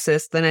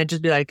Alexis, then I'd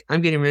just be like,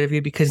 I'm getting rid of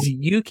you because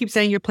you keep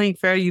saying you're playing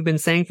fair. You've been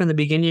saying from the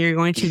beginning you're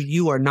going to.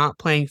 You are not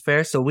playing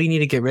fair, so we need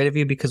to get rid of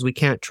you because we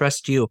can't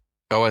trust you.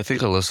 Oh, I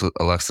think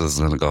Alexa's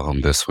going to go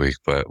home this week,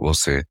 but we'll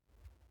see.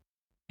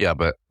 Yeah,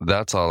 but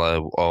that's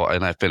all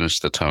and I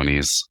finished the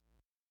Tonys,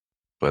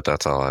 but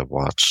that's all I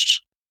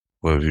watched.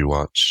 What have you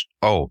watched?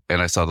 Oh,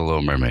 and I saw The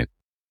Little Mermaid.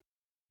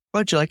 Oh,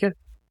 did you like it?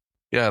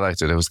 Yeah, I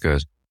liked it. It was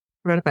good.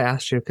 I read if I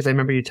asked you, because I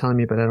remember you telling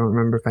me, but I don't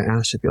remember if I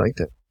asked if you liked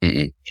it.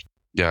 Mm-mm.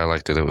 Yeah, I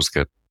liked it. It was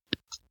good.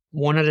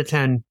 1 out of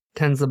 10.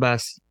 10's the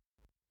best.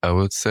 I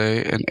would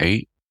say an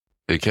 8.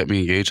 It kept me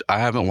engaged. I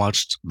haven't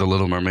watched The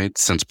Little Mermaid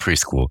since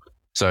preschool.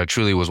 So I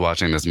truly was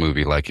watching this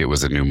movie like it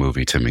was a new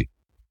movie to me.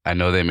 I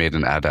know they made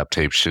an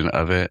adaptation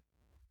of it.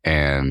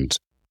 And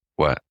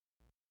what?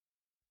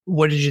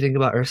 What did you think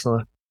about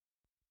Ursula?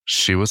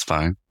 She was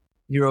fine.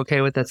 You're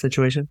okay with that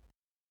situation?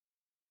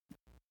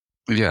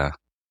 Yeah.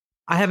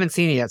 I haven't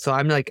seen it yet, so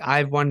I'm like,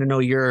 I want to know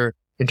your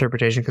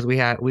interpretation because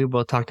we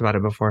both talked about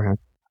it beforehand.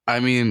 I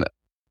mean,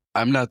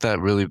 I'm not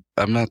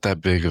that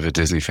big of a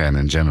Disney fan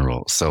in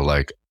general. So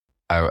like,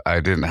 I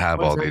didn't have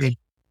all these.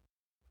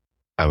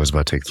 I was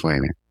about to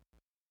explain it.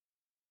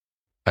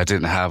 I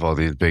didn't have all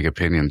these big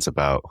opinions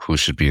about who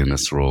should be in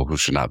this role, who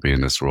should not be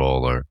in this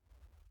role, or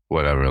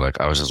whatever. Like,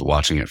 I was just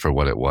watching it for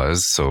what it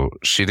was. So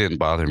she didn't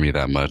bother me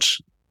that much.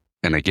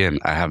 And again,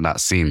 I have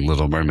not seen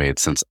Little Mermaid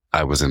since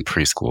I was in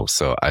preschool.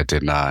 So I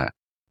didn't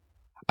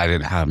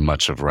have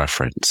much of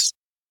reference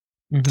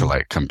to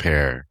like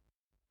compare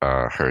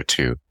her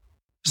to.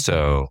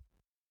 So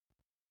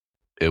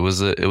it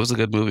was a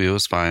good movie. It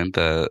was fine.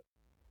 That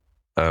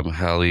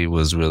Halle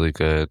was really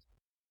good.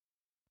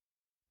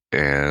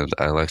 And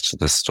I liked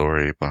the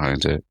story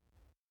behind it.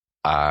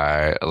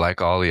 I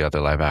like all the other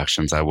live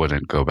actions. I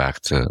wouldn't go back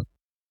to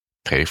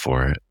pay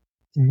for it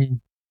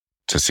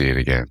to see it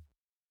again.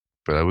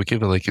 But I would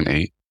give it like an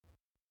 8.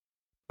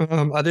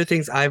 Other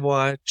things I've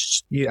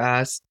watched, you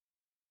asked.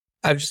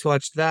 I've just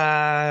watched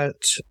that.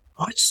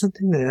 I watched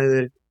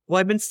something well,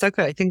 I've been stuck.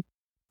 I think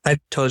I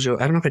told you. I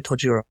don't know if I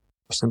told you or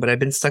something, but I've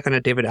been stuck on a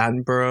David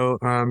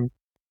Attenborough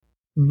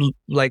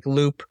like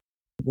loop,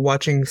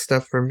 watching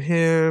stuff from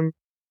him.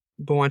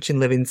 Been watching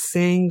Living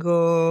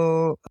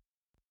Single.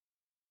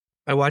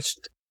 I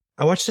watched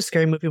a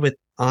scary movie with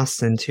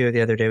Austin too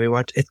the other day.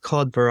 It's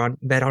called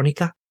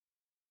Veronica.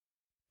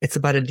 It's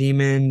about a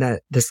demon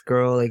that this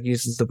girl like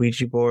uses the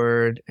Ouija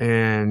board,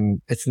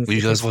 and it's in.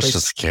 You guys watched a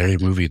scary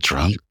movie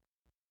drunk?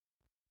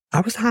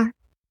 I was high.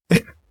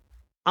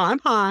 I'm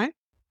high.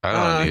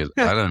 I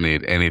don't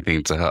need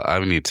anything to help. I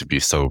need to be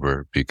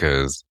sober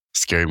because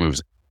scary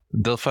movies.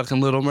 The fucking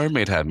Little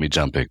Mermaid had me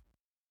jumping.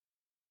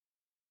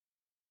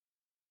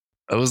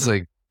 I was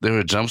like, there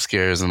were jump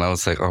scares, and I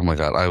was like, oh my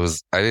God.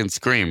 I didn't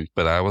scream,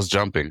 but I was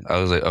jumping. I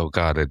was like, oh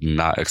God, I did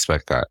not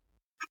expect that.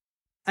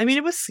 I mean,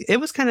 it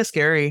was kind of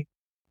scary.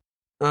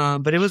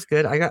 But it was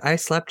good. I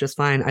slept just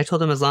fine. I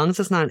told him as long as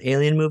it's not an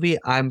alien movie,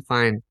 I'm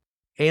fine.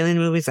 Alien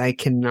movies, I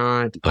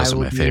cannot. Those are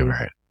my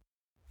favorite.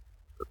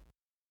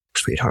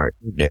 Sweetheart.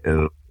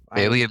 No.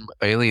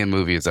 Alien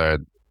movies are,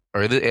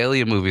 or the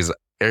alien movies,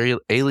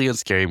 alien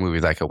scary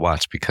movies I could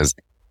watch because,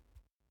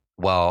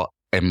 well,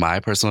 in my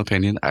personal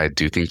opinion, I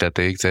do think that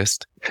they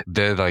exist.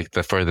 They're like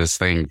the furthest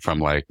thing from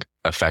like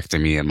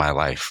affecting me in my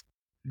life.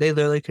 They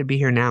literally could be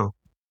here now.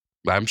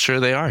 I'm sure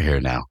they are here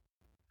now,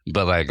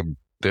 but like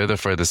they're the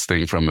furthest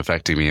thing from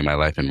affecting me in my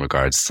life in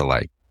regards to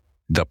like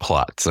the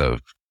plots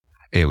of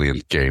alien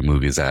scary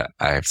movies that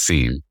I've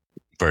seen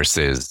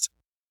versus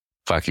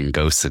fucking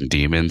ghosts and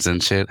demons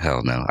and shit.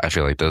 Hell no. I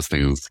feel like those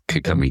things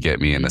could come and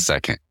get me in a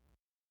second.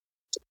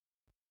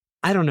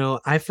 I don't know.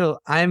 I feel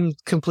I'm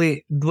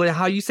complete.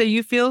 How you say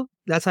you feel?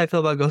 That's how I feel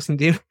about Ghosts and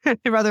Demons. I'd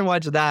rather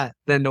watch that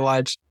than to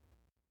watch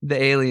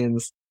the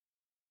aliens.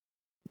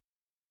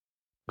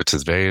 Which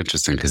is very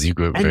interesting because you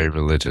grew up very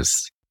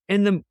religious.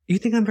 You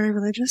think I'm very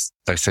religious?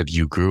 I said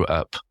you grew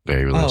up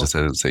very religious.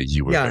 I didn't say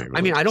you were very religious.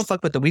 I mean, I don't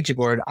fuck with the Ouija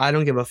board. I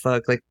don't give a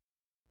fuck. Like,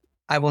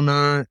 I will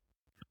not.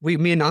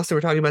 Me and Austin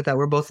were talking about that.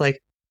 We're both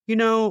like,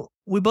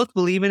 we both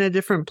believe in a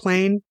different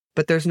plane,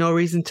 but there's no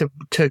reason to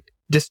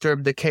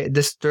disturb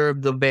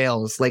the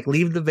veils. Like,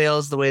 leave the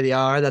veils the way they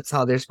are. That's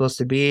how they're supposed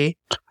to be.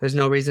 There's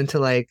no reason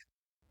to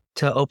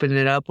open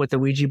it up with a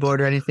Ouija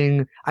board or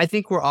anything. I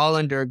think we're all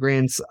under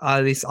agreement,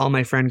 at least all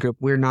my friend group,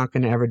 we're not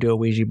going to ever do a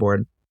Ouija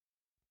board.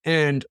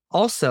 And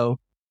also,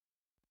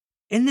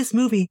 in this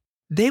movie,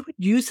 they would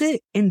use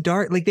it in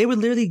dark. Like, they would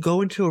literally go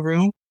into a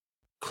room,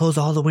 close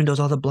all the windows,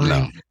 all the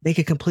blinds, make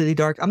it completely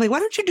dark. I'm like, why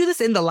don't you do this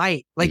in the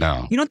light? Like,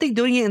 you don't think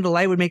doing it in the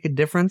light would make a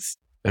difference?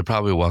 It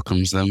probably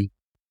welcomes them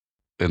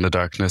in the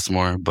darkness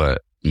more,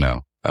 but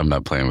no, I'm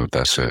not playing with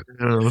that shit.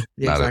 No,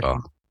 not at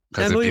all.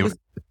 Because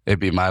it'd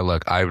be my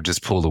luck. I would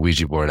just pull the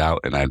Ouija board out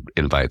and I'd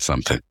invite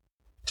something.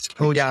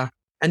 Oh, yeah.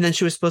 And then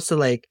she was supposed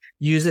to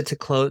use it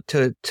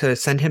to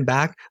send him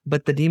back,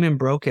 but the demon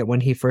broke it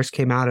when he first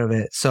came out of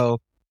it.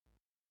 So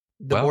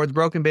the board's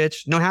broken,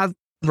 bitch. No have,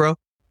 bro.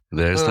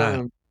 There's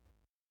that.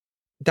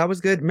 That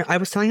was good. I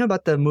was telling him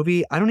about the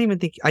movie. I don't even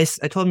think I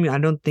told him I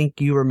don't think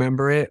you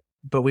remember it,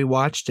 but we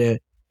watched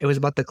it, It was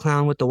about the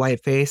clown with the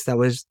white face that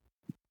was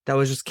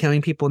just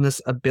killing people in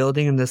a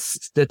building. And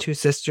the two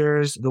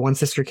sisters, the one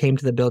sister came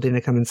to the building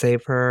to come and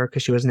save her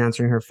because she wasn't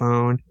answering her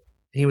phone.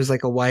 He was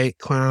like a white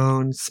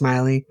clown,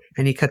 smiling,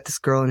 and he cut this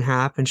girl in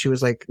half, and she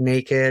was like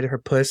naked,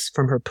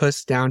 from her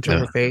puss down to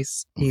her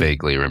face.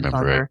 Vaguely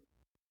remember it.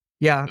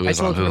 Yeah, it was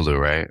on Hulu,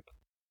 right?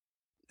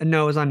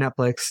 No, it was on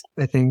Netflix,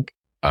 I think.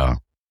 Oh,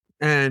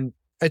 and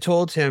I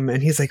told him,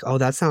 and he's like, "Oh,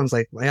 that sounds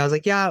like." I was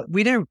like, "Yeah,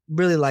 we didn't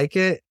really like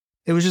it.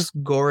 It was just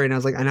gory," and I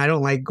was like, "And I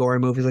don't like gory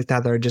movies like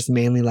that. They're just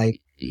mainly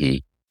like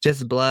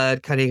just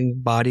blood,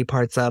 cutting body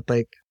parts up.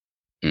 Like,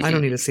 I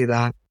don't need to see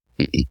that."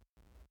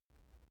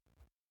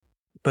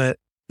 But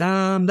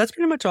that's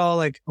pretty much all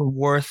like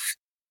worth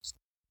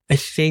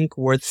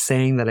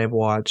saying that I've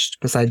watched,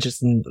 besides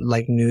just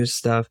like news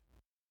stuff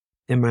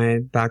in my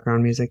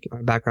background music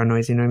or background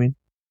noise. You know what I mean?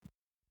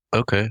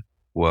 Okay.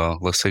 Well,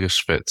 let's take a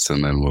spitz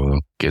and then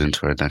we'll get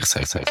into our next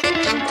segment.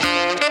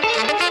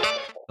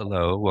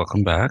 Hello,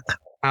 welcome back.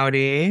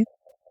 Howdy.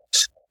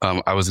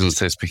 I was going to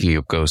say, speaking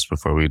of ghosts,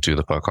 before we do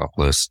the fuck off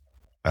list,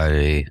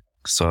 I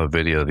saw a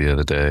video the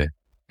other day,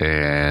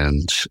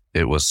 and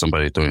it was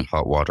somebody throwing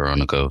hot water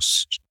on a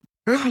ghost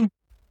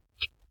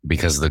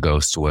because the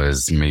ghost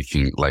was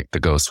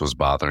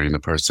bothering the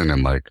person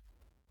and like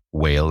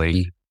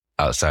wailing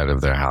outside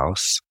of their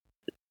house.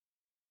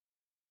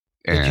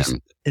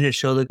 And did it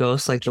show the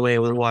ghost like the way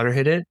the water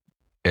hit it?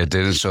 It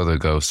didn't show the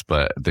ghost,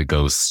 but the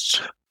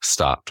ghost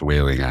stopped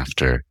wailing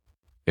after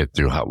it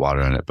threw hot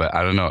water on it. But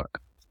I don't know.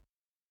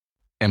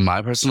 In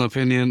my personal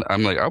opinion,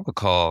 I'm like, I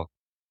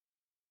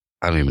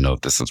don't even know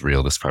if this is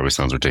real. This probably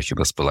sounds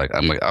ridiculous, but like,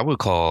 I would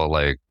call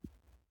like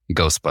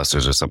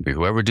Ghostbusters or something.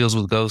 Whoever deals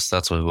with ghosts,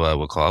 that's who I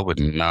would call. I would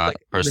not like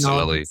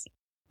personally.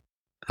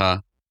 Huh?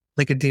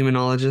 Like a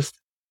demonologist?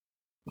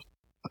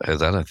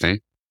 Is that a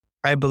thing?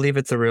 I believe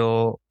it's a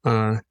real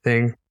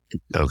thing.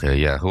 Okay,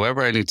 yeah.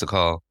 Whoever I need to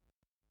call,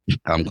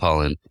 I'm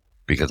calling,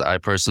 because I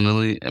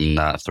personally am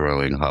not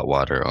throwing hot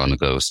water on a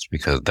ghost,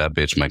 because that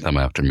bitch might come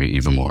after me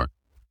even more.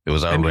 It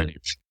was already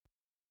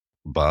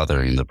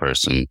bothering the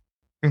person.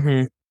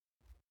 Mm-hmm.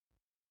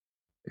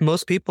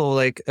 Most people,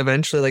 like,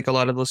 eventually, like, a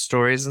lot of those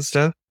stories and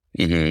stuff,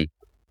 when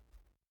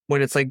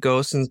it's, like,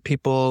 ghosts and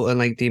people and,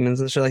 like,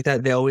 demons and shit like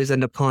that, they always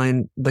end up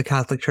calling the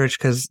Catholic Church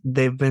because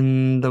they've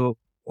been the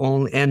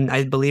only, and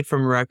I believe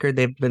from record,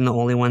 they've been the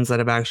only ones that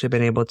have actually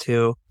been able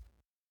to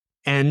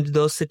end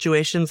those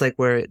situations, like,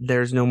 where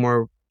there's no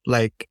more,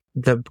 like,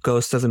 the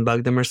ghost doesn't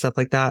bug them or stuff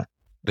like that.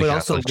 The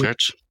Catholic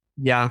Church?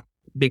 Yeah,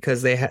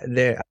 because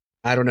they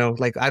I don't know,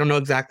 like, I don't know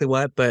exactly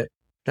what, but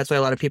that's why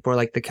a lot of people are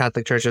like, the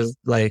Catholic Church is,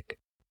 like,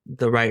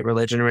 the right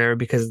religion or whatever,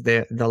 because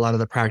a lot of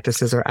the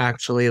practices are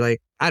actually,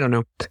 like, I don't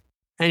know.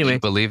 Anyway. You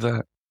believe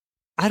that?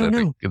 I don't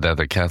know. That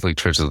the Catholic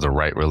Church is the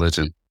right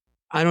religion?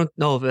 I don't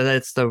know if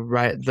that's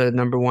the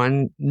number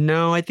one.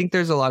 No, I think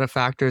there's a lot of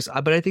factors,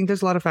 but I think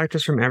there's a lot of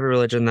factors from every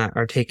religion that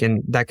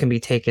can be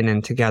taken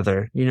in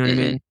together. You know what I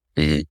mean?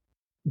 Mm-hmm.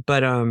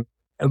 But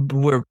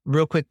we're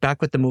real quick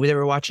back with the movie that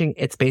we're watching.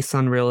 It's based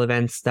on real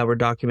events that were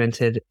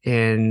documented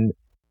in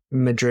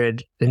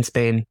Madrid in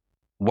Spain.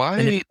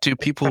 Why do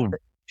people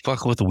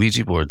fuck with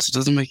Ouija boards? It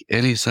doesn't make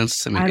any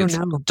sense to me. I don't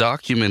know.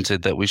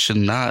 Documented that we should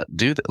not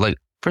do that. Like,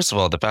 first of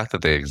all, the fact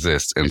that they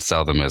exist and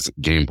sell them as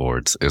game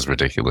boards is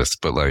ridiculous.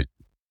 But like,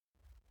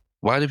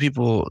 why do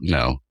people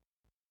know?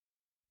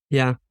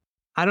 Yeah.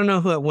 I don't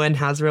know when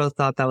Hasbro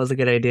thought that was a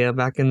good idea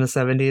back in the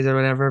 70s or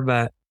whatever,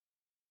 but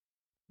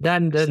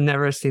that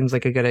never seems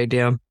like a good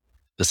idea.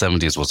 The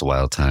 70s was a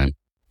wild time.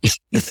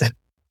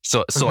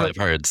 So I've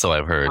heard.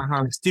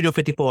 Studio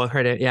 54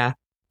 heard it, yeah.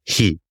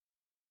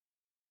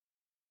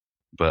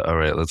 But all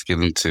right, let's get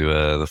into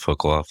the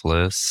fuck off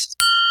list.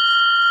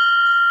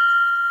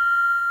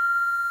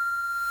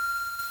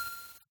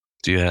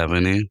 Do you have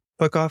any?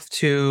 Fuck off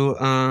to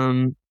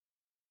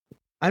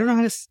I don't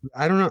know.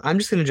 I'm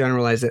just gonna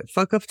generalize it.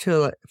 Fuck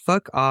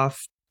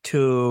off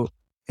to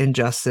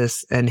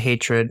injustice and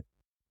hatred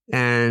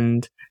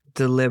and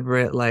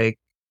deliberate, like,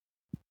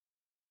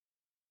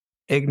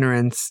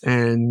 ignorance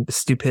and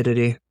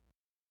stupidity.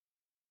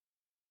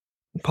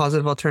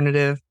 Positive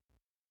alternative.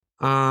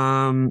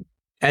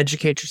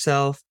 Educate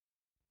yourself.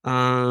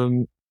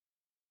 Empathize.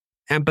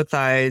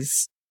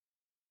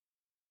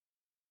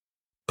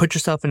 Put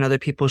yourself in other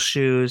people's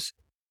shoes.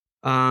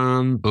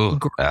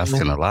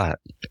 Asking a lot.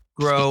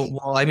 Grow.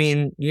 Well, I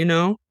mean,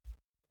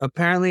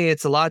 apparently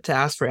it's a lot to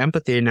ask for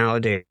empathy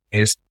nowadays.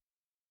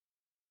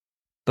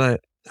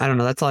 But I don't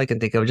know. That's all I can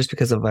think of, just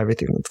because of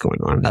everything that's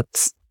going on.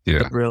 That's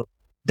the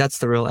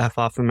real F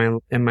off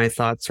in my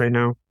thoughts right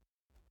now.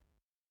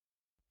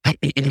 I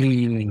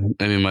mean,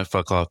 my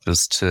fuck off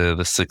is to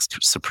the 6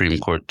 Supreme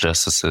Court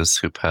justices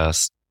who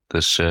passed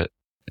this shit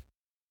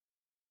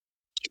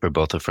for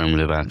both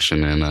affirmative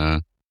action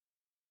and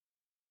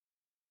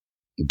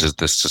this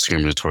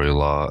discriminatory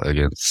law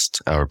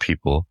against our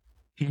people.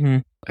 Mm-hmm.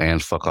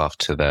 And fuck off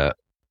to that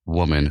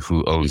woman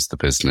who owns the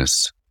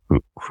business,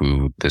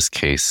 who this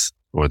case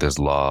or this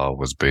law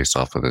was based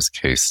off of this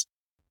case.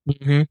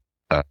 Mm-hmm.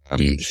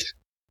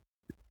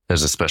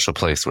 There's a special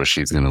place where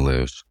she's going to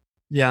live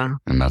Yeah.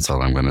 And that's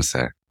all I'm going to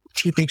say.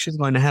 She thinks she's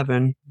going to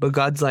heaven, but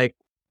God's like,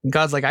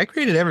 I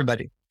created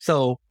everybody.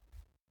 So,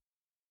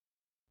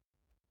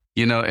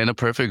 You know, in a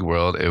perfect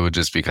world, it would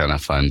just be kind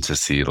of fun to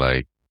see,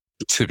 like,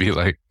 to be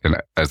like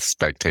a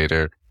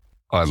spectator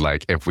on,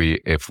 like, if we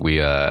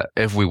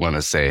want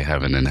to say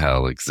heaven and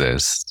hell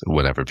exist,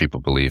 whatever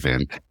people believe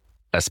in,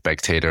 a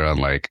spectator on,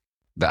 like,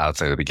 the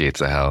outside of the gates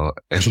of hell,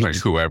 and, like,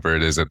 whoever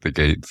it is at the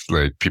gates,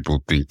 like,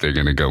 people think they're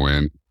going to go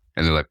in,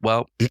 and they're like,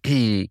 well,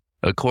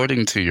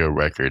 according to your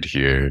record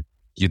here,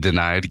 you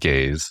denied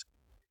gays,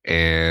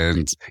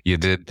 and you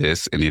did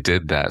this and you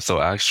did that.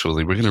 So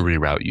actually, we're going to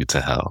reroute you to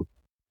hell.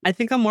 I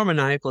think I'm more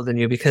maniacal than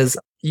you because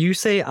you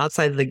say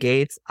outside the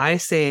gates. I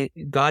say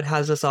God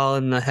has us all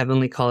in the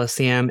heavenly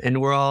Coliseum,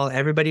 and we're all,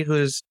 everybody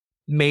who's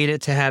made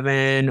it to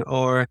heaven,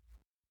 or,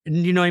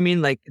 you know what I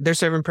mean? Like, they're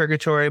serving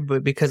purgatory,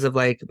 but because of,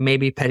 like,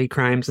 maybe petty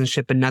crimes and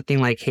shit, but nothing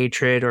like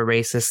hatred or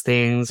racist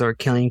things or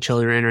killing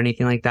children or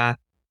anything like that.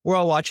 We're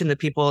all watching the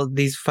people,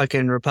 these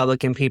fucking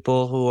Republican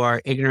people who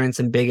are ignorants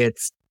and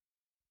bigots.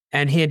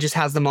 And he just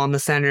has them all in the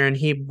center, and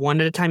he, one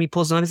at a time, he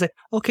pulls them on. He's like,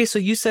 okay, so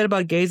you said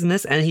about gays and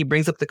this, and he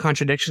brings up the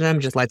contradiction to them,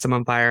 just lights them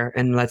on fire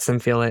and lets them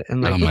feel it.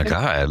 And like, oh my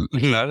God.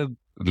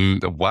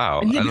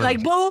 Wow. And he'd be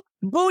like, boo,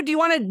 do you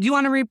want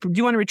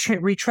to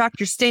retract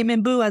your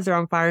statement, boo, as they're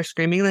on fire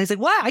screaming. And he's like,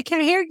 what? I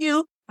can't hear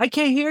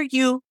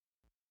you.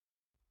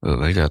 Oh,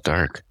 they got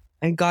dark.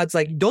 And God's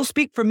like, don't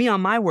speak for me on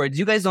my words.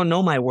 You guys don't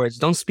know my words.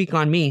 Don't speak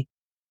on me.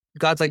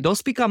 God's like, don't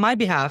speak on my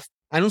behalf.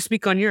 I don't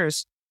speak on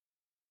yours.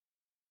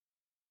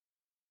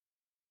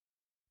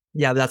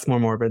 Yeah, that's more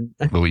morbid.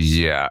 Oh,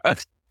 yeah.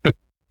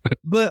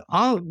 But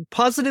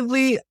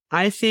positively,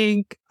 I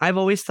think I've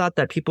always thought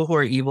that people who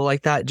are evil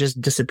like that just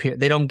disappear.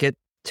 They don't get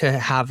to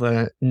have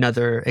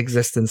another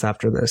existence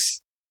after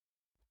this.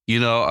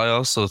 You know, I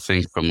also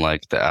think from,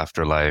 like, the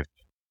afterlife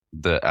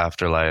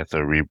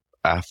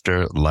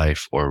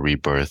or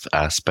rebirth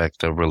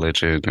aspect of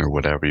religion, or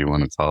whatever you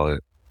want to call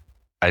it.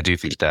 I do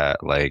think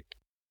that, like,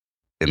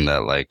 in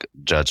that, like,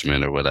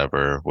 judgment or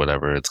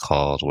whatever it's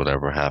called,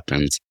 whatever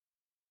happens,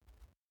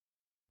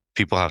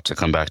 people have to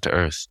come back to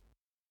Earth.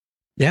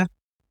 Yeah.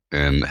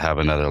 And have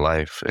another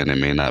life. And it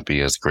may not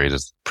be as great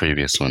as the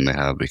previous one they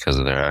have because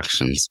of their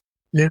actions.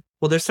 Yeah.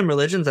 Well, there's some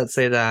religions that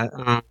say that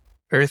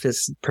Earth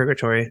is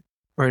purgatory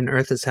or an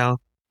Earth is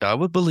hell. I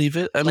would believe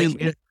it. I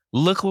mean,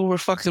 look where we're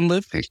fucking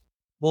living.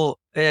 Well,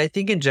 I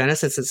think in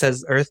Genesis it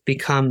says Earth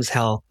becomes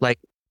hell. Like,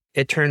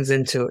 it turns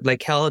into,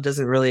 like, hell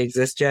doesn't really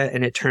exist yet,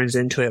 and it turns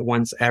into it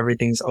once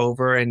everything's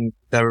over and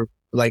the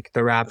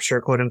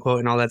rapture, quote unquote,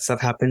 and all that stuff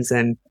happens,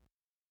 and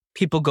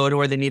people go to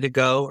where they need to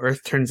go.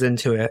 Earth turns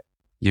into it.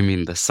 You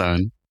mean the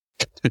sun?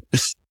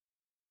 That's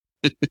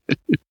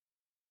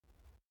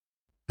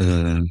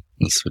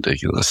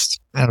ridiculous.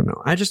 I don't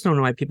know. I just don't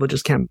know why people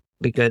just can't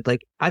be good.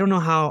 Like, I don't know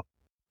how.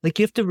 Like,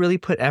 you have to really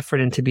put effort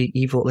in to be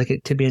evil,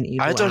 like, to be an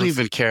evil. I don't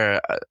even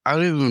care. I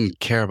don't even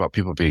care about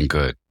people being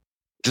good.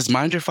 Just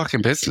mind your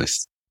fucking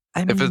business.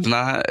 I mean, if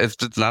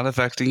it's not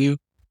affecting you,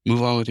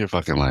 move on with your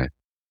fucking life.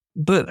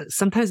 But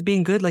sometimes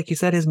being good, like you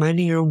said, is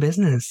minding your own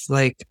business.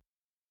 Like,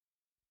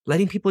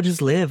 letting people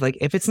just live. Like,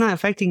 if it's not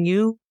affecting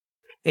you,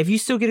 if you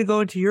still get to go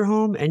into your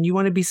home and you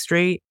want to be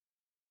straight,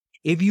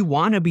 if you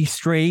want to be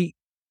straight,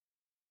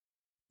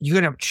 you're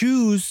going to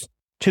choose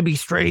to be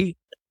straight.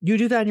 You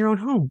do that in your own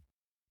home.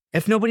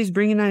 If nobody's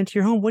bringing that into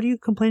your home, what are you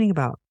complaining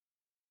about?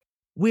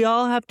 We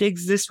all have to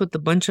exist with a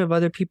bunch of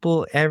other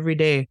people every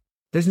day.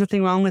 There's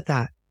nothing wrong with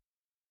that.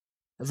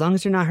 As long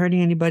as you're not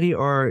hurting anybody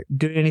or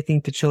doing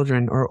anything to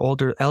children or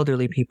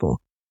elderly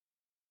people.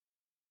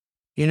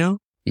 You know?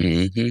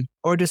 Mm-hmm.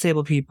 Or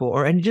disabled people,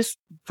 and just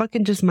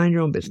fucking just mind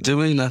your own business.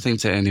 Doing nothing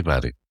to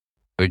anybody.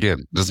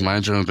 Again, just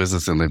mind your own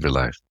business and live your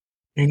life.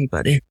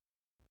 Anybody.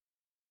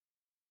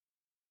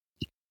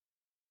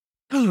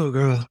 Oh,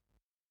 girl.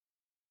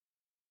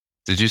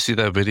 Did you see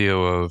that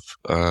video of,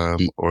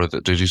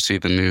 did you see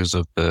the news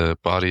of the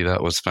body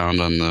that was found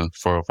on the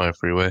 405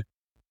 freeway?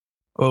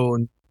 Oh,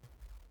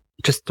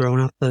 just thrown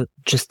on the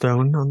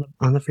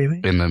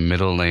freeway? In the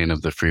middle lane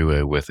of the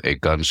freeway with a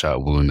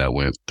gunshot wound that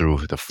went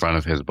through the front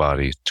of his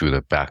body to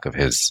the back of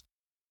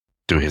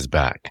through his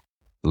back,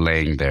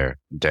 laying there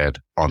dead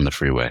on the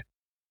freeway.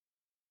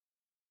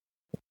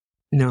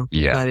 No.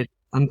 Yeah.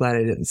 I'm glad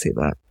I didn't see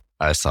that.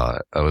 I saw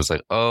it. I was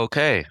like, oh,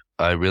 okay,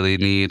 I really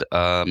need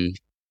the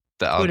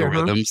Twitter,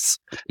 algorithms.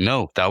 Huh?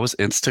 No, that was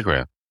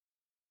Instagram.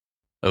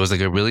 I was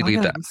like, I really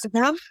need that.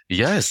 Instagram?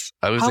 Yes.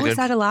 I was How is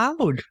that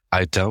allowed?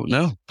 I don't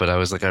know. But I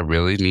was like, I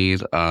really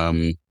need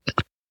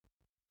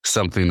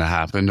something to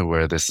happen to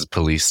where this is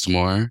policed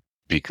more.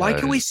 Because why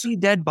can we see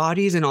dead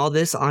bodies and all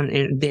this on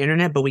the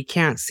internet, but we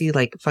can't see,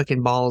 like,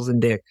 fucking balls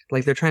and dick?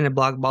 Like, they're trying to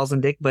block balls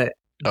and dick, but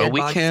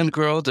we can,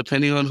 girl,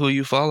 depending on who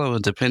you follow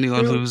and depending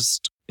on whose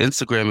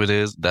Instagram it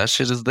is. That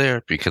shit is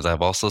there because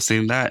I've also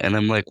seen that. And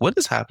I'm like, what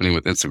is happening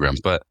with Instagram?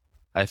 But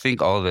I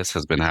think all this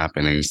has been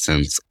happening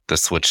since the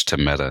switch to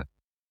Meta.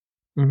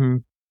 Mm-hmm.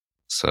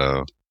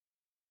 So,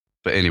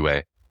 but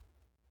anyway,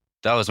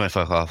 that was my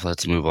fuck off.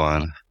 Let's move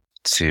on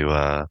to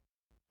our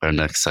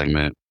next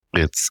segment.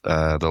 It's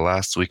the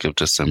last week of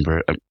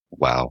December.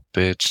 Wow,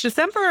 bitch.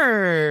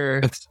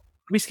 December.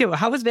 We skipped.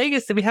 How was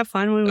Vegas? Did we have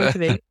fun when we went to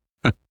Vegas?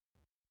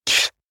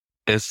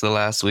 It's the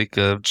last week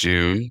of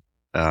June.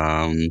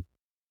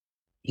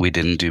 We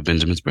didn't do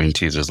Benjamin's Brain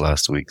Teasers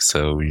last week,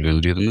 so we're going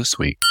to do them this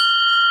week.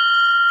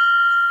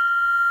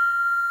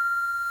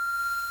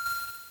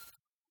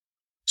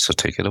 So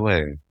take it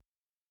away.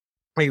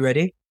 Are you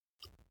ready?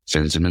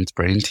 Benjamin's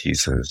Brain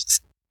Teasers.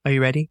 Are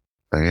you ready?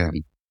 I am.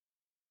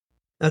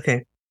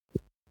 Okay.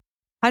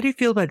 How do you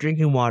feel about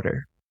drinking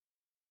water?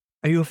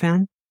 Are you a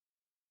fan?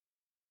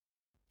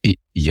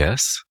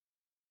 Yes.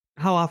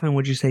 How often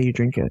would you say you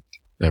drink it?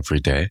 Every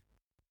day.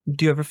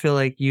 Do you ever feel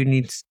like you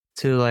need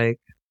to like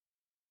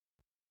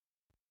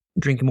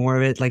drink more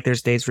of it? Like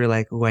there's days where you're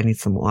like, oh, I need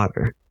some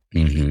water.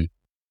 Mm-hmm.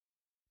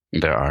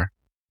 There are.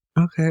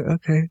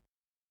 Okay.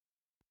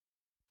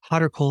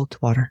 Hot or cold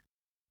water?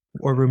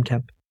 Or room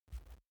temp?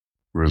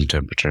 Room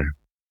temperature.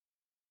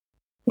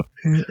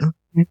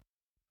 Okay.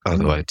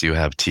 Although I do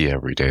have tea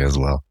every day as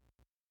well.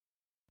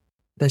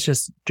 That's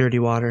just dirty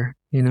water,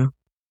 you know?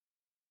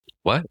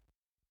 What?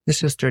 It's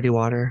just dirty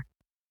water.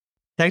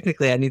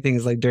 Technically, anything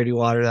is like dirty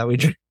water that we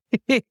drink.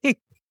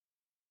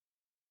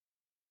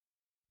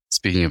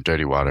 Speaking of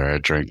dirty water, I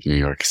drank New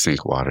York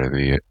sink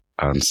water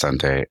on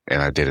Sunday,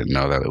 and I didn't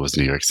know that it was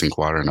New York sink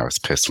water, and I was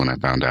pissed when I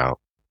found out.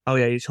 Oh,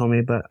 yeah, you told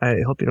me, but I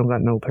hope you don't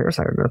got no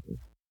parasite or nothing.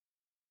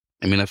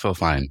 I mean, I feel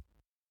fine.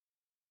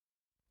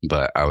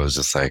 But I was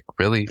just like,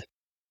 really?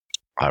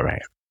 All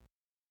right.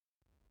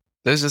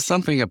 There's just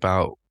something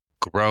about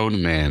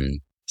grown men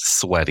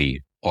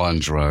sweaty on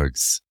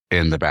drugs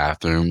in the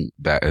bathroom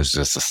that is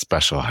just a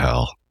special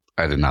hell.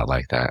 I did not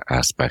like that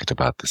aspect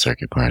about the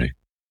circuit party.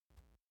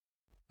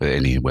 But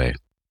anyway.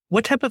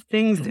 What type of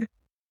things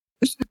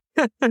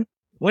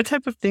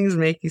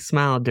make you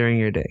smile during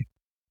your day?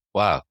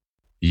 Wow.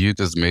 You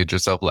just made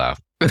yourself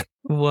laugh.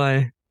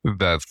 Why?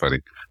 That's funny.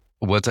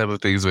 What type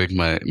of things make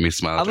me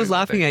smile? I was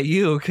laughing at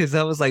you because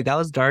I was like, that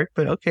was dark,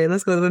 but okay,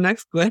 let's go to the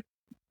next one.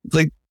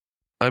 Like,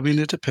 I mean,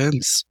 it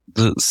depends.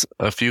 There's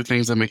a few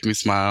things that make me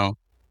smile.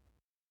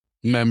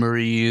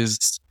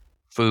 Memories,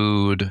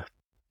 food,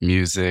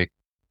 music,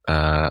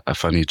 a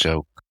funny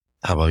joke.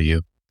 How about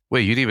you?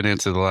 Wait, you didn't even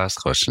answer the last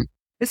question.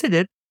 Yes, I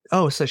did.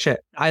 Oh, so shit.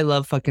 I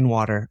love fucking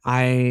water.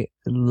 I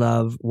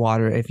love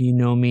water. If you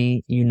know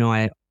me, you know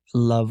I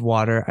love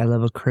water. I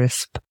love a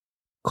crisp,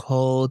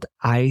 cold,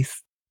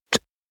 iced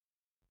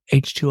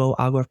H2O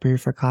agua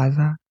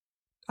purificada.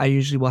 I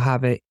usually will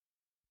have it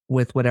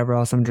with whatever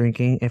else I'm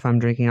drinking. If I'm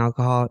drinking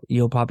alcohol,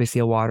 you'll probably see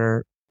a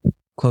water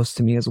close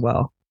to me as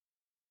well.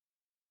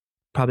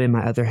 Probably in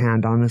my other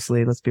hand,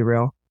 honestly. Let's be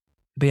real.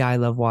 But yeah, I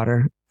love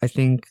water. I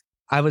think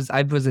I was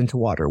into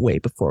water way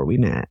before we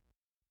met.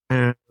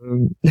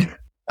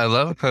 I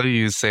love how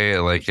you say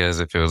it like as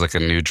if it was like a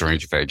new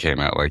drink that came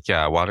out. Like,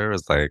 yeah, water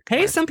is like...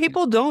 Hey, some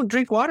people don't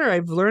drink water.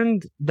 I've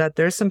learned that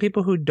there's some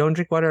people who don't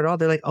drink water at all.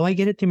 They're like, oh, I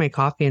get it through my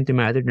coffee and through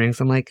my other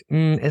drinks. I'm like,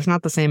 it's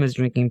not the same as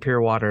drinking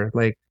pure water.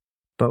 Like,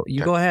 but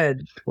you go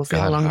ahead. We'll see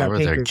how long that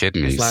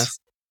pancreas lasts.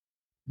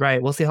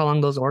 Right. We'll see how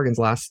long those organs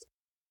last.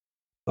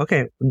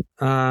 Okay.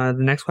 The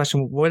next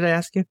question. What did I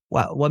ask you?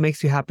 What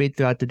makes you happy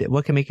throughout the day?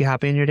 What can make you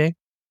happy in your day?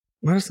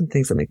 What are some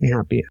things that make me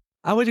happy?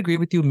 I would agree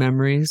with you.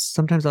 Memories.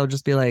 Sometimes I'll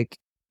just be like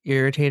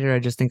irritated. I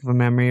just think of a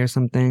memory or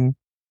something.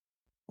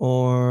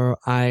 Or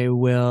I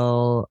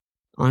will,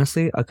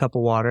 honestly, a cup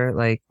of water,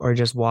 like, or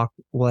just walk,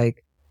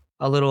 like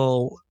a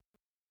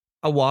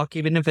walk,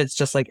 even if it's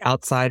just like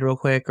outside real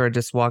quick, or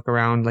just walk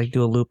around, like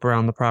do a loop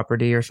around the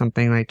property or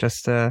something, like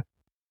just to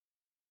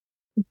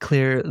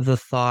clear the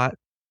thought.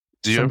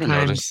 Do you ever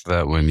notice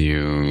that when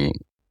you,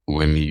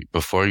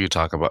 before you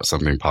talk about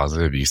something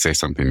positive, you say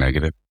something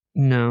negative?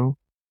 No.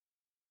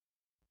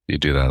 You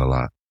do that a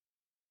lot.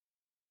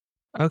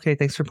 Okay,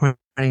 thanks for pointing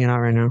it out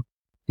right now.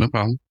 No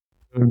problem.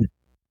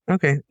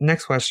 Okay,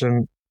 next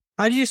question.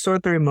 How do you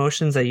sort through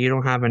emotions that you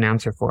don't have an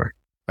answer for?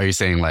 Are you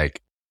saying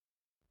like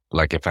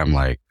if I'm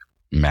like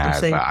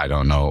mad, but I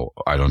don't know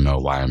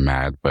why I'm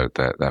mad, but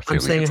that feeling. I'm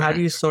saying, how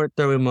do you sort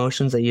through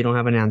emotions that you don't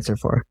have an answer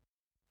for?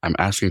 I'm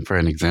asking for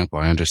an example.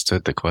 I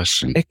understood the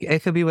question.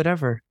 It could be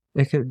whatever.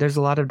 There's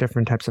a lot of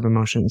different types of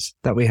emotions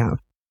that we have.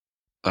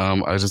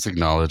 I just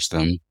acknowledge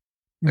them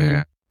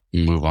and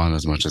move on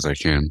as much as I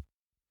can.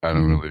 I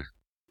don't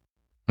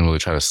really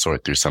try to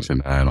sort through something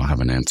that I don't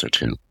have an answer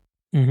to.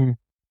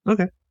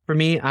 Okay. For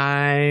me,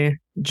 I'm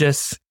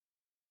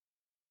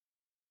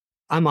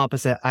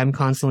opposite. I'm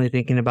constantly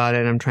thinking about it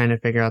and I'm trying to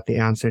figure out the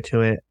answer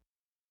to it.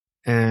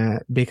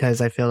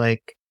 Because I feel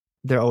like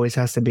there always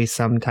has to be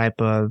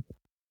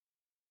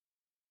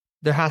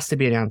there has to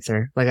be an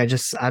answer. Like I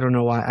don't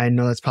know why. I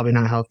know that's probably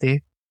not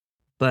healthy,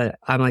 but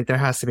I'm like, there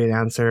has to be an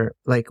answer.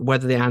 Like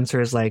whether the answer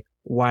is like,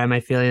 why am I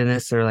feeling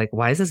this? Or like,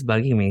 why is this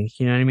bugging me?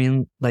 You know what I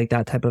mean? Like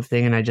that type of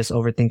thing. And I just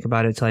overthink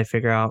about it till I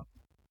figure out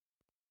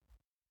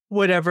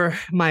whatever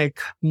my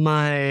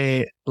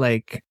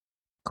like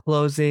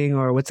closing,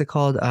 or what's it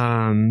called?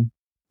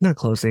 Not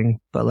closing,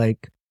 but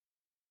like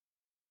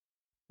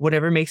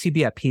whatever makes you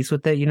be at peace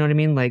with it. You know what I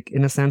mean? Like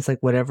in a sense, like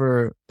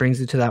whatever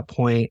brings you to that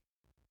point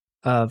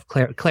of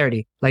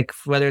clarity, like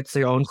whether it's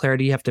your own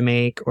clarity you have to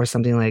make or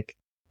something. Like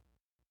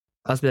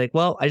I'll just be like,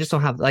 well, I just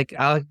don't have, like,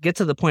 I'll get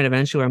to the point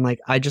eventually where I'm like,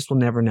 I just will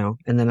never know.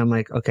 And then I'm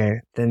like, okay,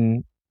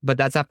 then, but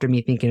that's after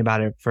me thinking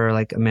about it for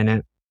like a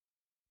minute.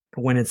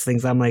 When it's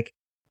things I'm like,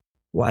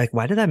 why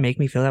did that make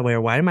me feel that way?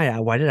 Or why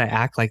did I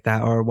act like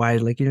that? Or why,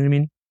 like, you know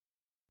what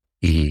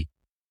I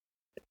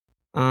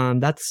mean?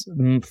 That's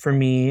for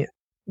me.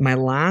 My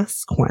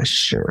last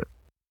question.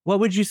 What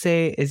would you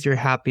say is your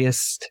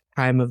happiest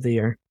time of the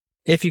year?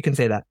 If you can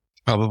say that.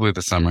 Probably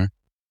the summer.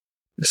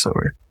 The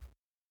summer.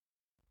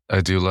 I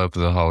do love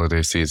the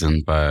holiday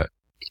season, but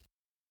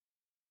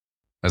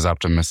as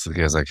optimistic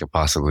as I could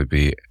possibly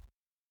be,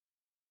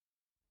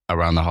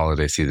 around the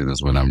holiday season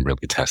is when I'm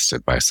really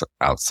tested by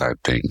outside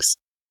things.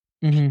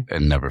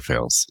 It never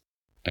fails.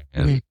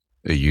 And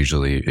it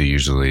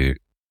usually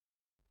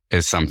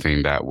is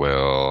something that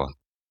will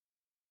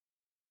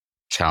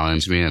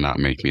challenge me and not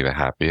make me the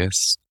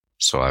happiest.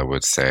 So I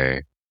would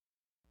say,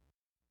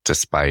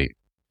 despite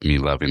me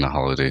loving the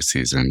holiday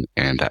season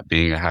and that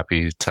being a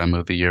happy time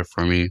of the year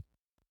for me,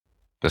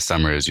 the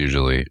summer is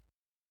usually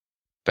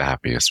the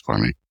happiest for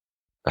me,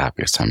 the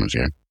happiest time of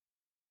year.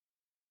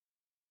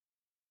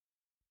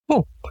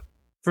 Cool.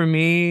 For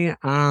me,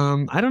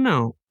 I don't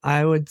know.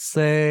 I would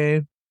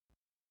say,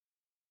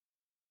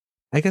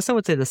 I guess I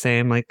would say the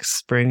same, like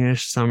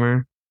springish,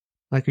 summer.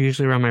 Like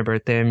usually around my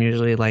birthday, I'm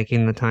usually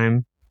liking the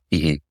time.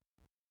 I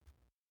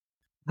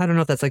don't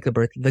know if that's like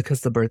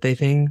the birthday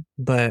thing,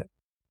 but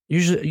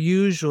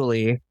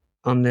usually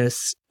on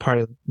this part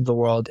of the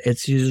world,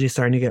 it's usually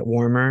starting to get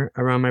warmer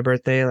around my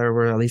birthday, or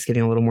we're at least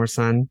getting a little more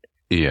sun.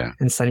 Yeah.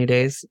 And sunny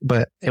days,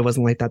 but it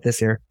wasn't like that this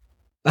year.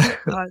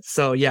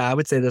 So yeah, I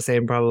would say the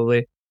same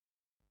probably.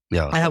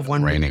 Yeah. I have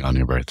one raining on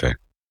your birthday.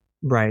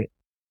 Right.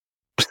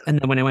 And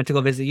then when I went to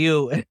go visit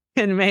you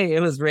in May,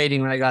 it was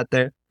raining when I got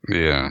there.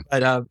 Yeah.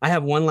 But I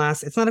have one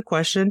last, it's not a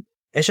question.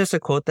 It's just a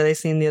quote that I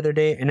seen the other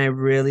day and I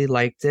really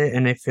liked it.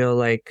 And I feel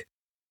like,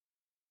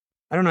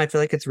 I don't know, I feel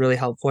like it's really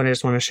helpful. And I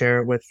just want to share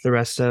it with the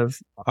rest of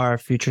our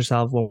future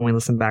self when we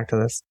listen back to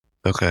this.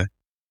 Okay.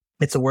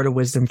 It's a word of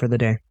wisdom for the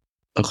day.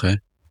 Okay.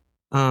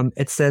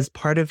 It says,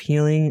 part of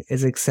healing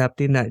is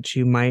accepting that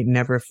you might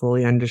never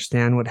fully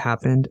understand what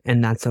happened,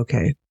 and that's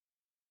okay.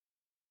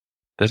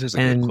 That is a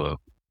good quote.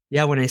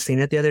 Yeah, when I seen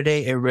it the other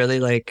day, it really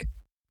like,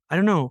 I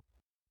don't know.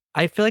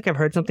 I feel like I've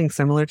heard something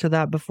similar to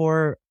that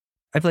before.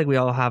 I feel like we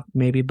all have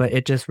maybe, but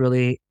it just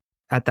really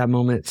at that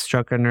moment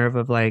struck a nerve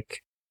of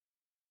like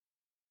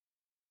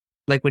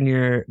when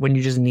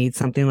you just need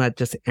something that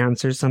just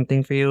answers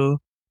something for you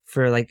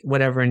for like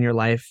whatever in your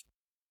life.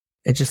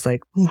 It's just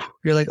like,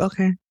 you're like,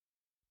 okay.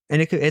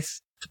 And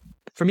it's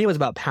for me, it was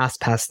about past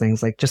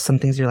things, like just some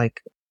things you're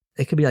like,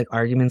 it could be like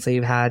arguments that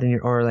you've had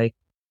and or like,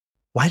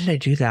 why did I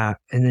do that?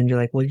 And then you're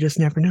like, well, you just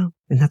never know.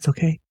 And that's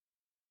okay.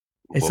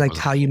 It's like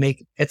how you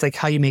make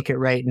it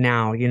right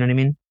now. You know what I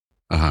mean?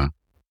 Uh-huh.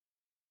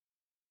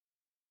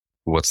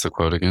 What's the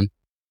quote again?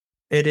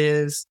 It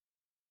is,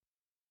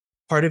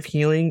 part of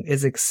healing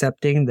is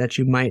accepting that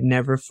you might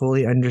never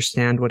fully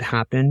understand what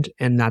happened,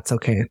 and that's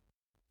okay.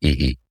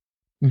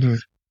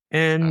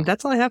 And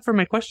that's all I have for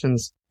my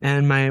questions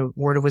and my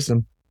word of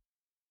wisdom.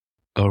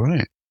 All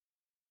right.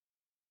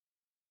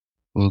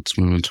 Well, let's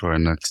move into our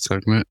next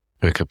segment.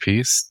 Pick a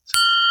piece.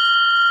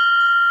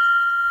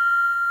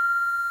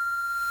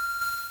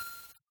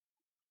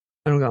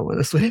 I don't got one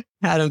this week.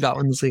 I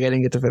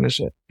didn't get to finish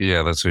it.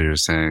 Yeah, that's what you were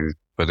saying,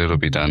 but it'll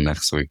be done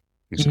next week.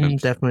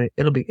 Definitely.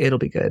 It'll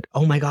be good.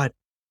 Oh my God.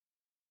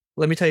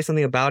 Let me tell you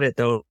something about it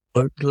though.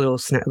 A little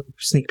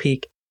sneak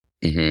peek.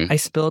 I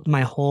spilled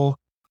my whole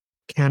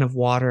can of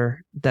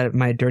water,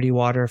 my dirty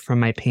water from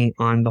my paint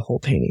on the whole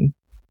painting.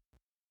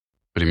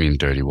 What do you mean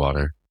dirty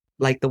water?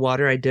 Like the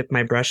water I dipped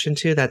my brush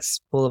into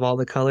that's full of all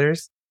the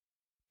colors.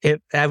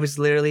 I was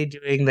literally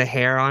doing the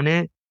hair on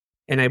it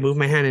and I moved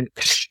my hand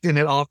and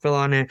it all fell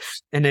on it.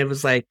 And it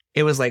was like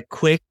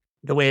quick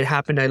the way it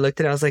happened. I looked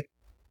at it. I was like,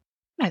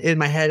 in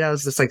my head, I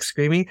was just like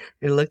screaming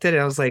and looked at it.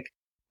 I was like,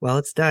 well,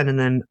 it's done. And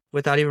then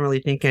without even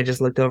really thinking, I just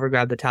looked over,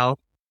 grabbed the towel,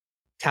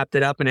 tapped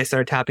it up, and I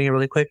started tapping it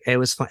really quick. It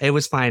was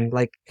fine.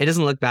 Like, it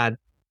doesn't look bad,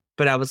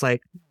 but I was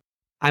like,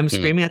 I'm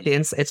screaming at the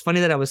inside. It's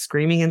funny that I was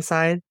screaming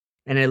inside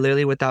and I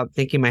literally, without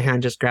thinking, my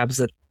hand just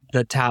grabs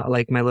the towel,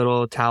 like my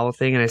little towel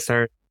thing. And I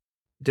start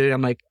doing,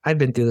 I'm like, I've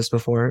been through this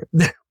before.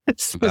 That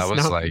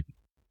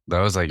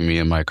was like me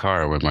in my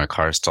car when my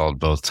car stalled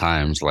both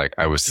times. Like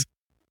I was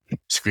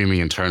screaming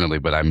internally,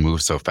 but I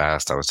moved so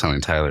fast. I was telling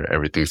Tyler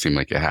everything seemed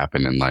like it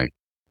happened in like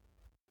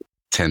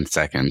 10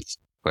 seconds.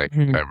 Like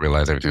I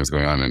realized everything was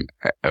going on and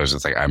I was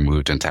just like, I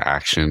moved into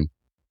action.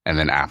 And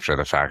then after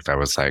the fact, I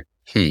was like,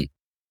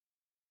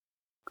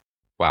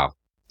 wow.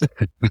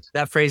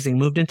 That phrasing,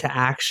 moved into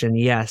action.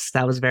 Yes,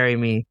 that was very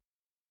me.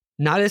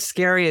 Not as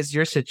scary as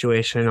your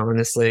situation,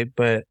 honestly,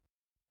 but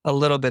a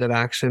little bit of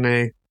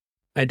action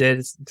I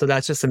did. So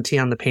that's just some tea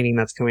on the painting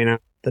that's coming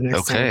out the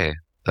next time. Okay.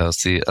 I'll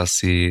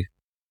see.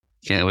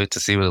 Can't wait to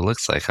see what it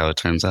looks like, how it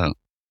turns out.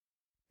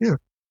 Yeah.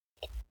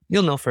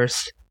 You'll know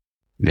first.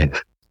 Yeah.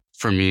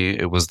 For me,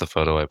 it was the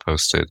photo I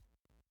posted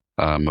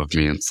of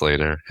me and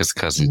Slater. His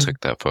cousin took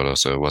that photo,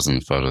 so it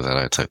wasn't a photo that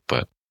I took,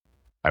 but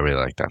I really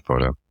like that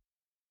photo.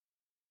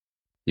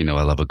 You know,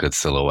 I love a good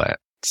silhouette,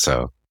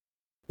 so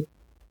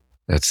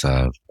it's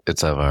of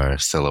our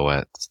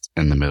silhouette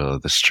in the middle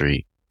of the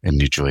street in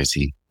New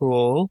Jersey.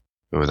 Cool.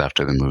 It was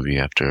after the movie,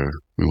 after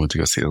we went to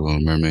go see The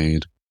Little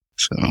Mermaid.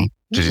 So,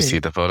 did you see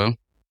the photo?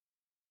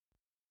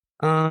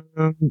 Now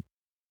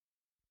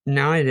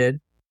I did.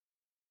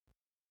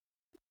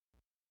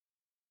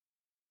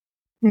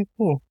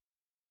 Cool.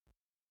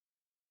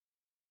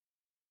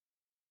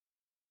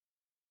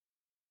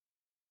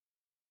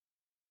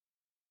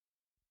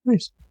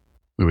 Nice.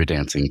 We were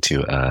dancing to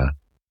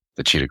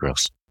the Cheetah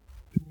Girls.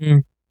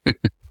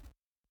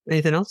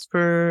 Anything else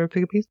for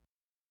Pick a Piece?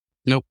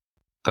 Nope.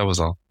 That was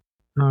all.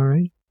 All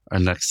right. Our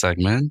next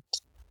segment,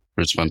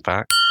 Rich Fun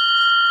Fact.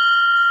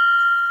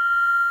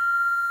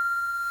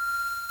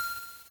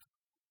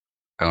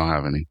 I don't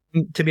have any.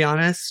 To be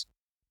honest,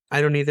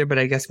 I don't either, but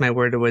I guess my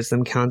word of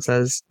wisdom counts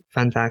as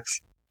fun facts.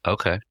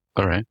 Okay.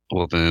 All right.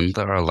 Well, then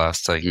our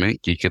last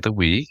segment, Geek of the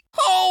Week.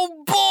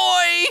 Oh,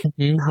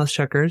 boy! How's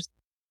Checkers?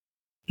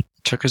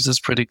 Checkers is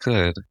pretty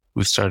good.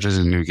 We started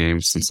a new game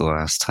since the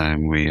last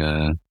time we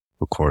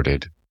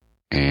recorded.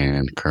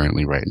 And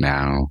currently right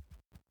now,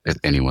 it's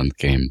anyone's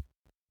game.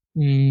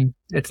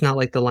 It's not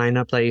like the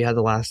lineup that you had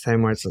the last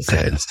time where it's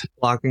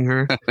blocking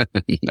her.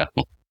 No.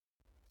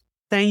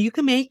 Saying you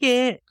can make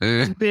it,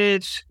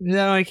 bitch.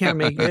 No, I can't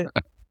make it.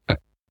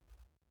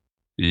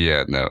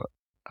 Yeah, no.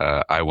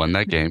 I won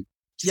that game.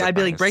 Yeah, I'd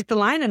be like, break the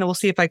line and we'll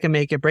see if I can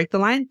make it. Break the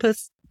line,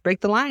 puss. Break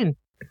the line.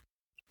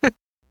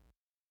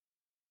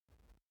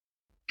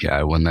 Yeah,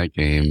 I won that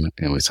game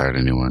and we started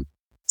a new one.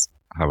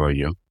 How about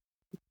you?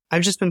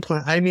 I've just been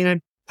playing. I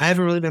mean, I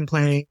haven't really been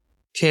playing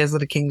Tears of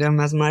the Kingdom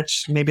as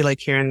much. Maybe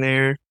like here and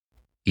there.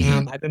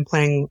 I've been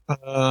playing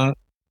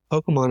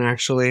Pokemon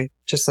actually,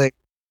 just like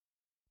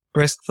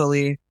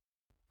briskly.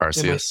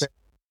 Arceus?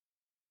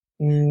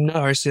 No,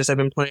 Arceus. I've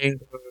been playing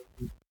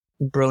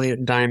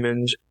Brilliant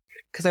Diamond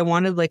because I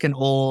wanted like an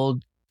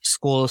old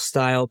school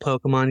style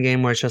Pokemon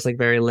game where it's just like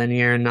very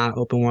linear and not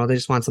open world. I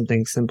just want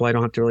something simple I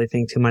don't have to really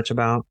think too much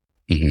about.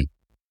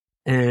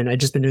 And I've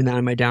just been doing that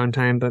in my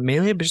downtime, but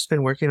mainly I've just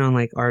been working on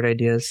like art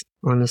ideas,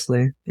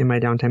 honestly, in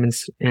my downtime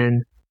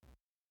and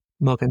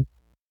smoking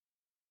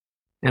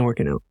and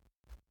working out.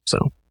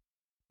 So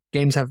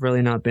games have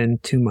really not been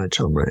too much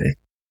on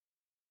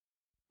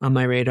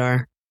my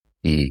radar.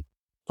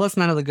 Plus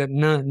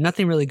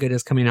nothing really good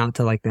is coming out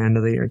till like the end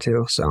of the year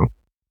too. So,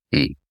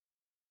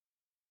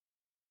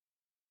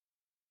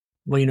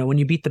 well, you know, when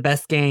you beat the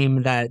best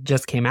game that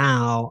just came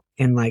out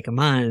in like a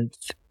month,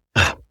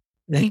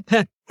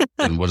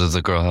 and what does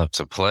the girl have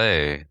to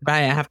play?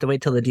 Right, I have to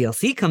wait till the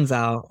DLC comes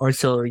out or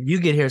till you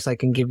get here so I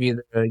can give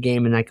you the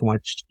game and I can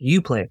watch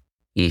you play.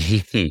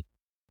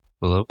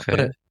 Well, okay.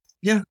 But,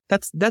 yeah,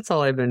 that's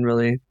all I've been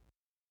really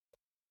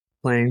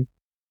playing.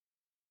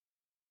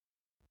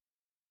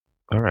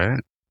 All right.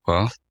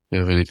 Well, do you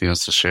have anything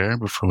else to share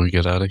before we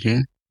get out of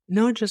here?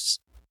 No,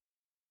 just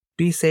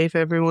be safe,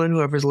 everyone.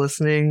 Whoever's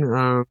listening,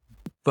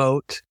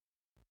 vote.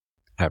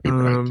 Happy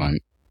Pride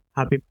Month.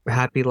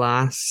 Happy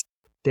last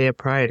day of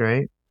Pride,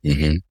 right?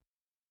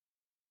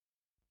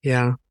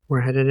 Yeah,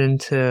 we're headed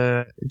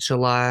into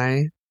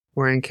July.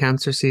 We're in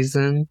Cancer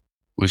season.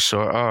 We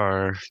sure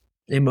are.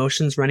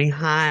 Emotions running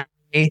high.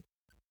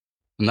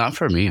 Not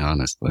for me,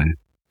 honestly.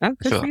 Oh,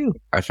 good for you.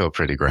 I feel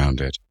pretty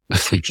grounded.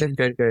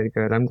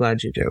 Good. I'm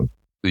glad you do.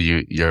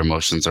 Your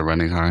emotions are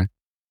running high?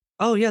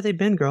 Oh, yeah, they've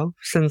been, girl,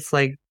 since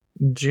like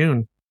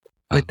June.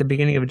 Like the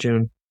beginning of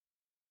June.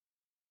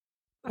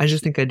 I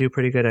just think I do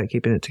pretty good at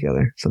keeping it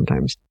together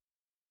sometimes.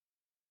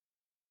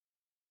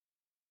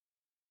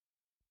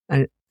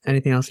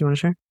 Anything else you want to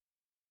share?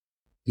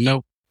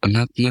 Nope.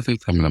 Nothing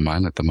coming to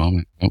mind at the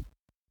moment. Nope.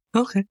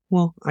 Okay.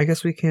 Well, I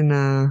guess we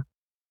can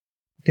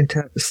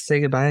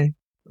say goodbye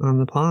on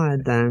the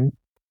pod then.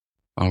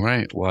 All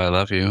right. Well, I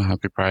love you.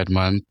 Happy Pride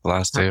Month,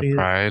 last day of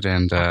Pride,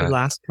 and happy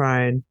last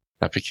Pride.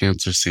 Happy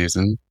Cancer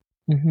season.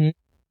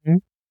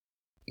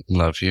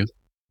 Love you.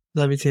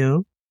 Love you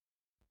too.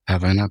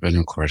 Have I not been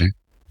recording?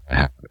 I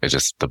have. It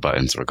just the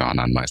buttons were gone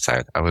on my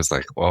side. I was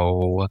like,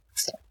 oh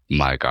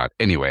my God.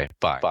 Anyway,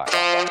 bye.